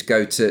many teams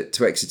go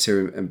to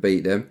Exeter and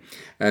beat them.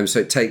 So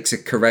it takes a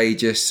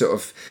courageous, sort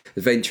of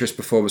adventurous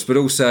performance, but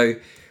also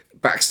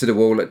backs to the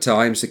wall at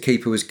times. The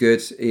keeper was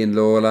good, Ian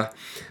Lawler.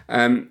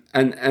 And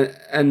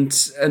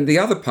the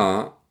other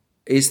part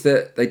is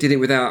that they did it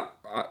without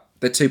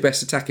their 2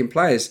 best attacking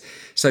players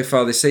so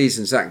far this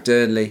season, Zach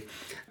Durnley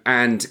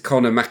and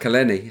Conor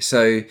McElhenney.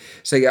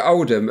 So yeah,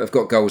 Oldham have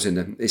got goals in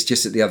them. It's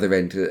just at the other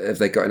end, have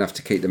they got enough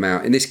to keep them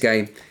out? In this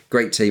game,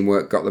 great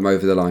teamwork got them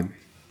over the line.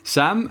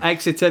 Sam,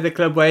 Exeter, the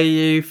club where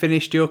you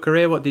finished your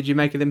career, what did you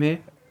make of them here?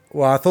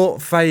 Well, I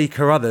thought Faye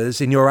Carruthers,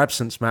 in your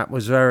absence, Matt,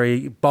 was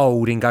very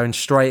bold in going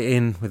straight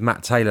in with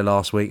Matt Taylor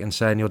last week and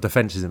saying your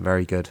defence isn't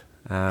very good.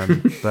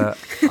 But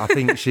I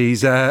think she's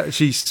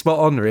spot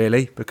on,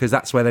 really, because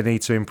that's where they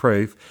need to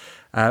improve.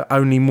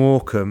 Only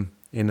Morecambe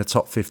in the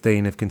top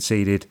 15 have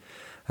conceded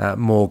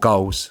more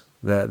goals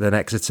than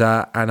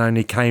Exeter, and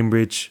only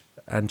Cambridge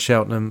and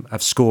Cheltenham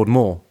have scored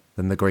more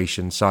than the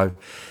Grecians. So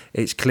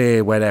it's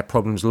clear where their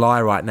problems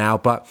lie right now.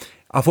 But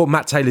I thought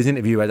Matt Taylor's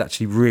interview was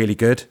actually really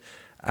good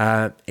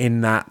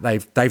in that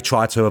they've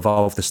tried to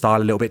evolve the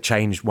style a little bit,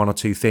 change 1 or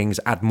 2 things,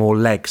 add more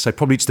legs. So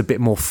probably just a bit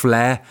more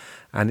flair,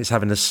 and it's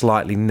having a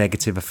slightly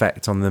negative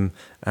effect on them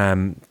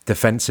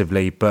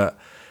defensively. But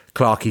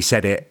Clarkey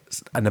said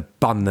it, an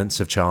abundance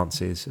of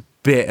chances, a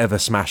bit of a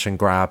smash and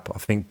grab. I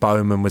think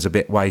Bowman was a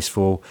bit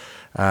wasteful.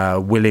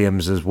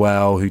 Williams as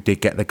well, who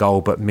did get the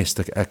goal but missed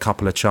a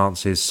couple of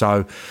chances.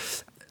 So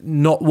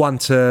not one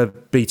to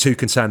be too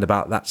concerned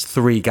about. That's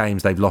 3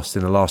 games they've lost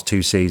in the last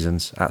 2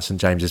 seasons at St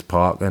James's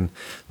Park, and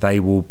they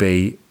will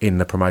be in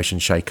the promotion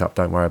shake-up.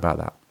 Don't worry about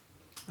that.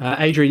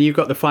 Adrian, you've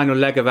got the final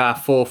leg of our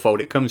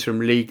fourfold. It comes from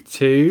League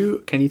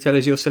 2. Can you tell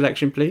us your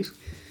selection, please?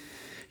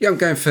 Yeah, I'm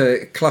going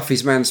for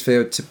Cloughie's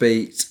Mansfield to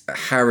beat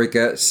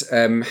Harrogate.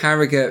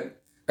 Harrogate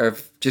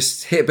have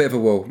just hit a bit of a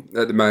wall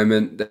at the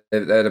moment. They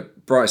had a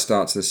bright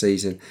start to the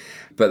season,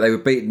 but they were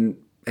beaten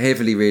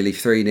heavily, really,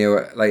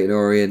 3-0 at Leyton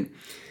Orient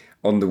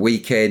on the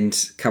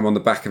weekend, come on the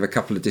back of a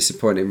couple of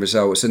disappointing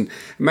results. And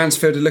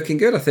Mansfield are looking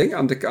good, I think,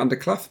 under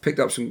Clough. Picked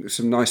up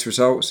some nice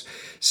results.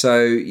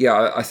 So,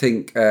 yeah, I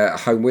think a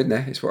home win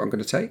there is what I'm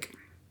going to take.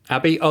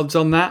 Abby, odds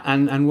on that,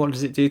 and what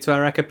does it do to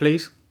our ACCA,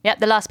 please? Yep,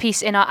 the last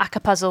piece in our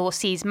ACCA puzzle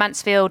sees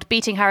Mansfield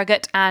beating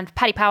Harrogate, and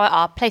Paddy Power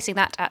are placing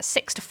that at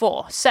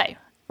 6-4. So,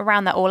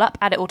 round that all up,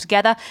 add it all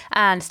together,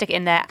 and stick it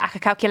in their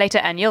ACCA calculator,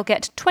 and you'll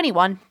get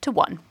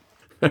 21-1.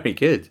 Very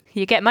good.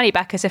 You get money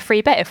back as a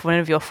free bet if one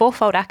of your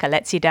fourfold ACCA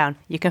lets you down.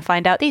 You can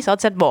find out these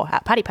odds and more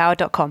at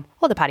paddypower.com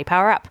or the Paddy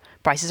Power app.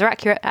 Prices are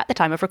accurate at the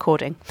time of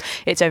recording.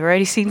 It's over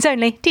early scenes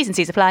only. T's and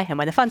C's apply, and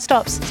when the fun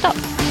stops, stop.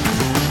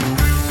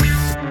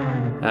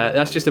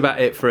 That's just about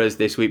it for us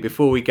this week.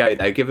 Before we go,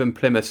 though, given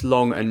Plymouth's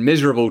long and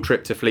miserable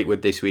trip to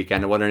Fleetwood this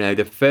weekend, I want to know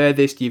the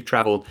furthest you've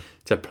travelled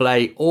to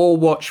play or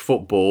watch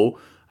football,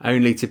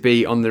 only to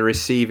be on the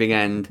receiving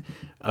end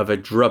of a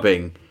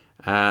drubbing.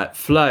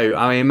 Flo,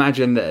 I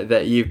imagine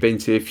that you've been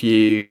to a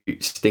few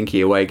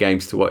stinky away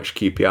games to watch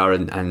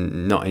QPR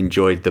and not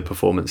enjoyed the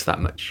performance that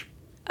much.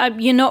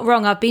 You're not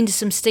wrong. I've been to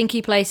some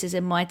stinky places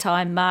in my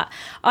time, Matt.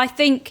 I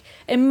think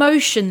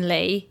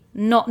emotionally,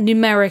 not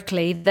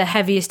numerically, the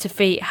heaviest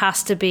defeat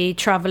has to be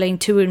travelling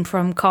to and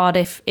from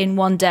Cardiff in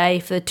one day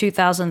for the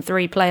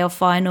 2003 playoff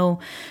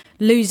final,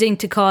 losing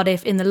to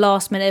Cardiff in the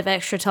last minute of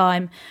extra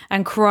time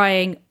and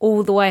crying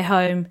all the way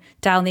home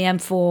down the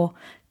M4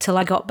 till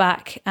I got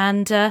back.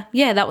 And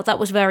that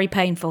was very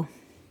painful.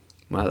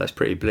 Wow, that's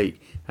pretty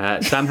bleak.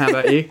 Sam, how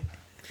about you?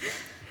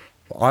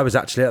 I was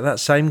actually at that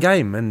same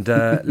game, and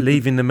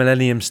leaving the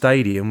Millennium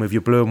Stadium with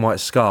your blue and white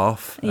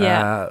scarf,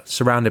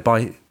 surrounded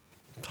by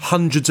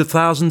hundreds of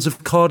thousands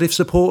of Cardiff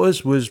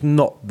supporters, was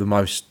not the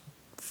most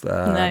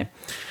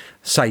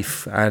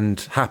safe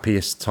and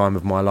happiest time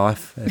of my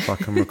life, if I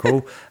can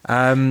recall.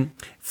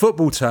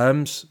 Football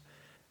terms,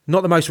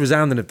 not the most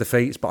resounding of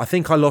defeats, but I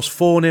think I lost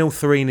 4-0,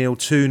 3-0,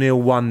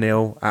 2-0,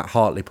 1-0 at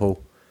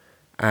Hartlepool.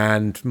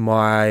 And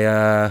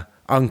my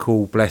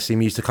uncle, bless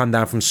him, used to come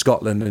down from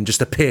Scotland and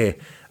just appear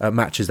at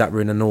matches that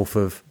were in the north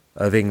of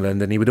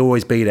England. And he would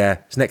always be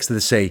there. It's next to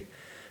the sea.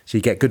 So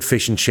you get good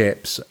fish and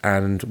chips.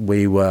 And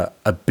we were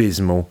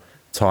abysmal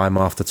time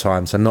after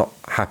time. So not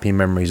happy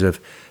memories of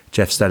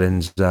Jeff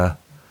Stelling's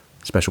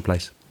special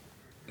place.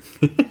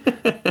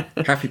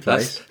 Happy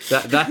place.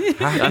 That's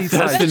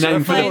the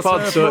name for the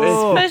pod.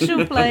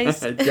 Special place.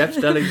 Jeff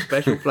Stelling's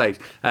special place.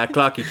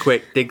 Clarky,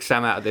 quick, dig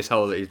Sam out of this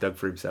hole that he's dug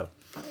for himself.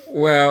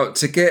 Well,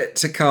 to get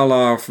to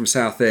Carlisle from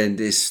Southend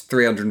is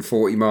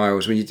 340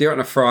 miles. When you do it on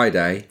a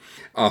Friday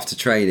after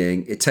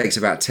training, it takes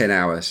about 10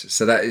 hours.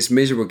 So that is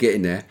miserable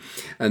getting there.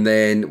 And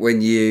then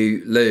when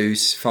you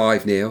lose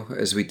 5-0,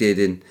 as we did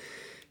in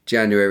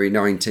January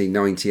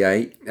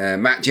 1998,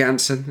 Matt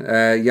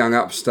Jansen, young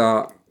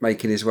upstart,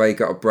 making his way,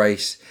 got a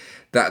brace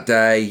that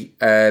day.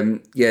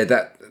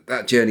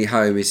 That journey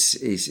home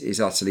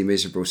is utterly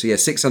miserable. So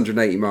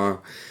 680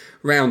 mile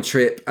round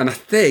trip. And I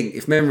think,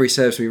 if memory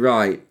serves me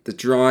right, the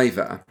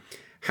driver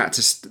had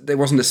to, there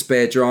wasn't a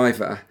spare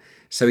driver.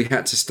 So he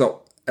had to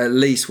stop at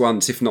least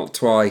once, if not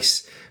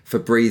twice, for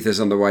breathers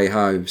on the way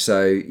home.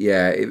 So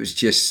it was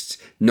just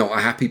not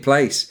a happy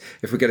place.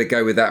 If we're going to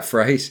go with that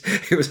phrase,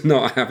 it was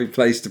not a happy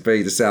place to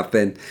be, the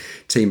Southend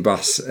team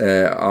bus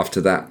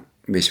after that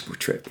miserable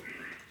trip.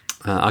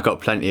 I got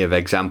plenty of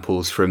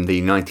examples from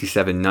the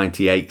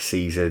 97-98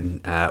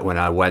 season when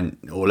I went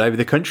all over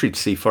the country to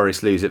see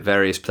Forest lose at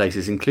various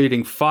places,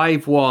 including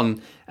 5-1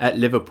 at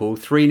Liverpool,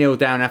 3-0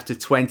 down after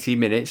 20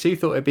 minutes. Who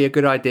thought it'd be a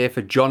good idea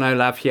for John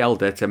Olav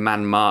Hjelde to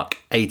man-mark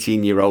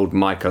 18-year-old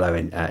Michael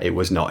Owen? It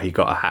was not. He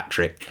got a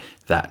hat-trick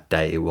that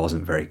day. It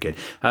wasn't very good.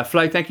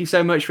 Flo, thank you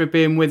so much for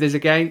being with us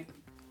again.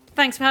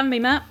 Thanks for having me,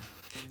 Matt.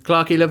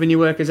 Clarky, loving your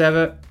work as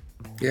ever.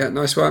 Yeah,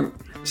 nice one.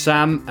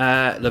 Sam,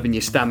 loving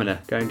your stamina.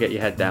 Go and get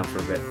your head down for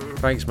a bit.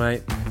 Thanks,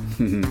 mate.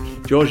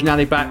 George and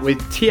Ali back with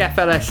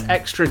TFLS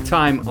Extra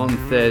Time on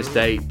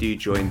Thursday. Do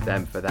join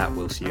them for that.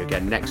 We'll see you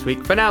again next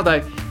week. For now,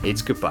 though,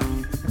 it's goodbye.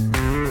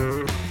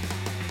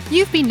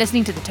 You've been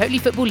listening to the Totally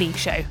Football League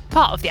Show,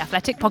 part of the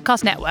Athletic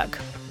Podcast Network.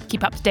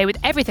 Keep up to date with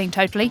everything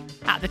Totally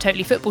at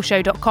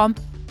thetotallyfootballshow.com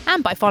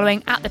and by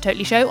following at The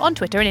Totally Show on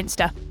Twitter and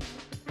Insta.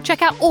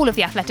 Check out all of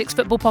the Athletics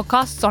football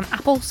podcasts on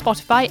Apple,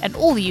 Spotify and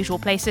all the usual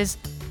places,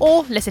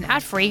 or listen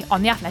ad-free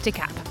on the Athletic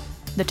app.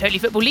 The Totally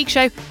Football League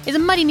Show is a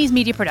Muddy Knees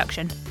media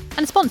production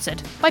and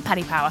sponsored by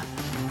Paddy Power.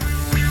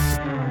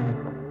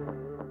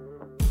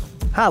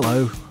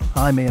 Hello,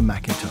 I'm Ian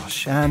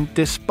McIntosh, and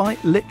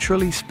despite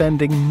literally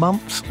spending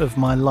months of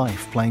my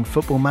life playing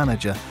Football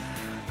Manager,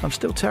 I'm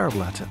still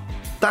terrible at it.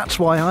 That's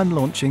why I'm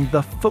launching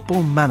the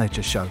Football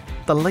Manager Show,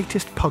 the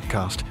latest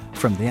podcast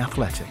from The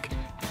Athletic.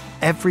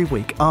 Every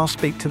week, I'll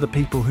speak to the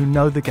people who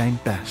know the game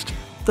best,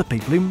 the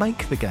people who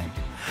make the game.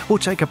 We'll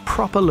take a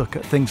proper look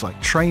at things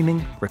like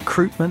training,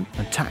 recruitment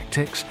and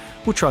tactics.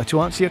 We'll try to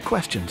answer your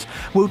questions.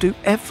 We'll do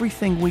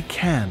everything we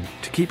can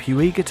to keep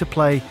you eager to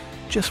play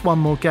just one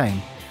more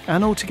game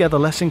and altogether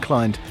less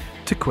inclined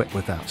to quit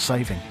without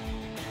saving.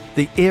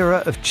 The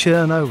era of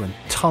Cherno and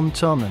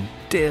Tonton and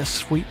dear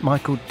sweet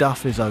Michael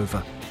Duff is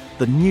over.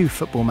 The new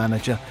Football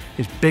Manager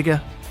is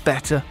bigger,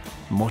 better,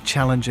 more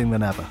challenging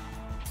than ever.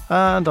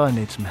 And I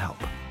need some help.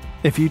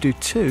 If you do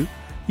too,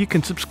 you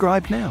can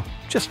subscribe now.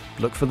 Just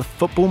look for the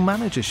Football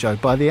Manager Show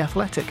by The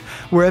Athletic,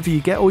 wherever you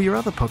get all your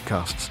other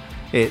podcasts.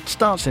 It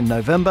starts in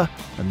November,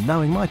 and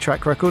knowing my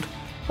track record,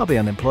 I'll be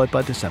unemployed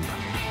by December.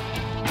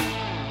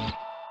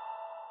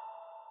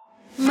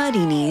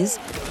 Muddy Knees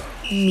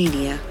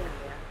Media.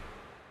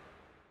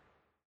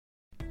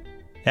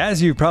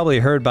 As you've probably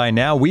heard by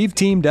now, we've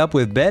teamed up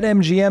with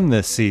BetMGM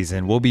this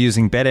season. We'll be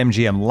using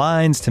BetMGM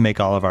lines to make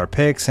all of our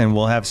picks, and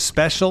we'll have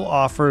special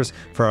offers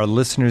for our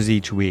listeners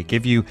each week.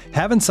 If you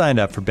haven't signed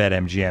up for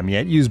BetMGM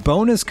yet, use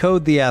bonus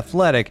code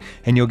THEATHLETIC,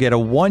 and you'll get a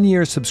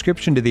 1-year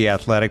subscription to The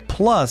Athletic,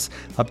 plus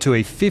up to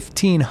a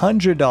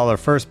 $1,500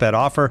 first bet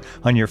offer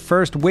on your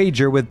first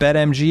wager with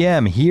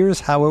BetMGM.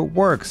 Here's how it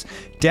works.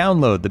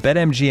 Download the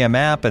BetMGM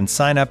app and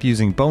sign up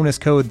using bonus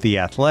code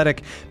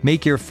THEATHLETIC.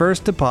 Make your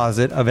first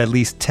deposit of at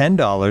least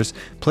 $10.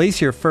 Place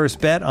your first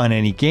bet on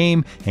any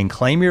game and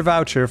claim your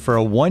voucher for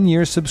a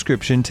 1-year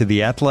subscription to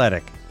The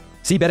Athletic.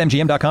 See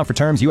BetMGM.com for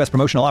terms. U.S.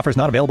 promotional offers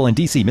not available in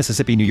D.C.,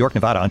 Mississippi, New York,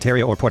 Nevada,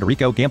 Ontario, or Puerto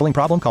Rico. Gambling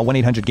problem? Call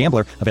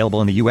 1-800-GAMBLER. Available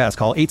in the U.S.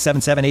 Call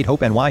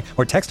 877-8-HOPE-NY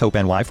or text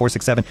HOPE-NY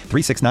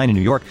 467-369 in New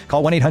York.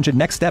 Call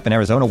 1-800-NEXT-STEP in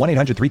Arizona.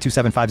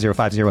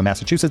 1-800-327-5050 in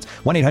Massachusetts.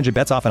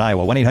 1-800-BETS-OFF in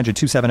Iowa.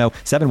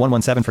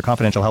 1-800-270-7117 for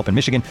confidential help in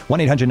Michigan.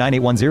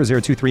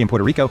 1-800-981-0023 in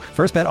Puerto Rico.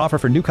 First bet offer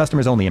for new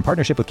customers only in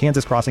partnership with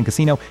Kansas Crossing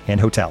Casino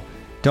and Hotel.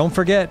 Don't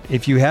forget,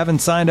 if you haven't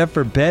signed up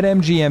for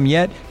BetMGM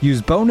yet,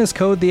 use bonus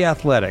code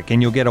THEATHLETIC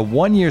and you'll get a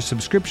 1-year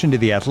subscription to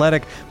The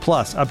Athletic,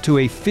 plus up to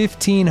a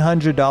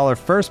 $1,500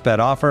 first bet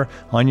offer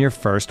on your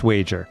first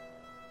wager.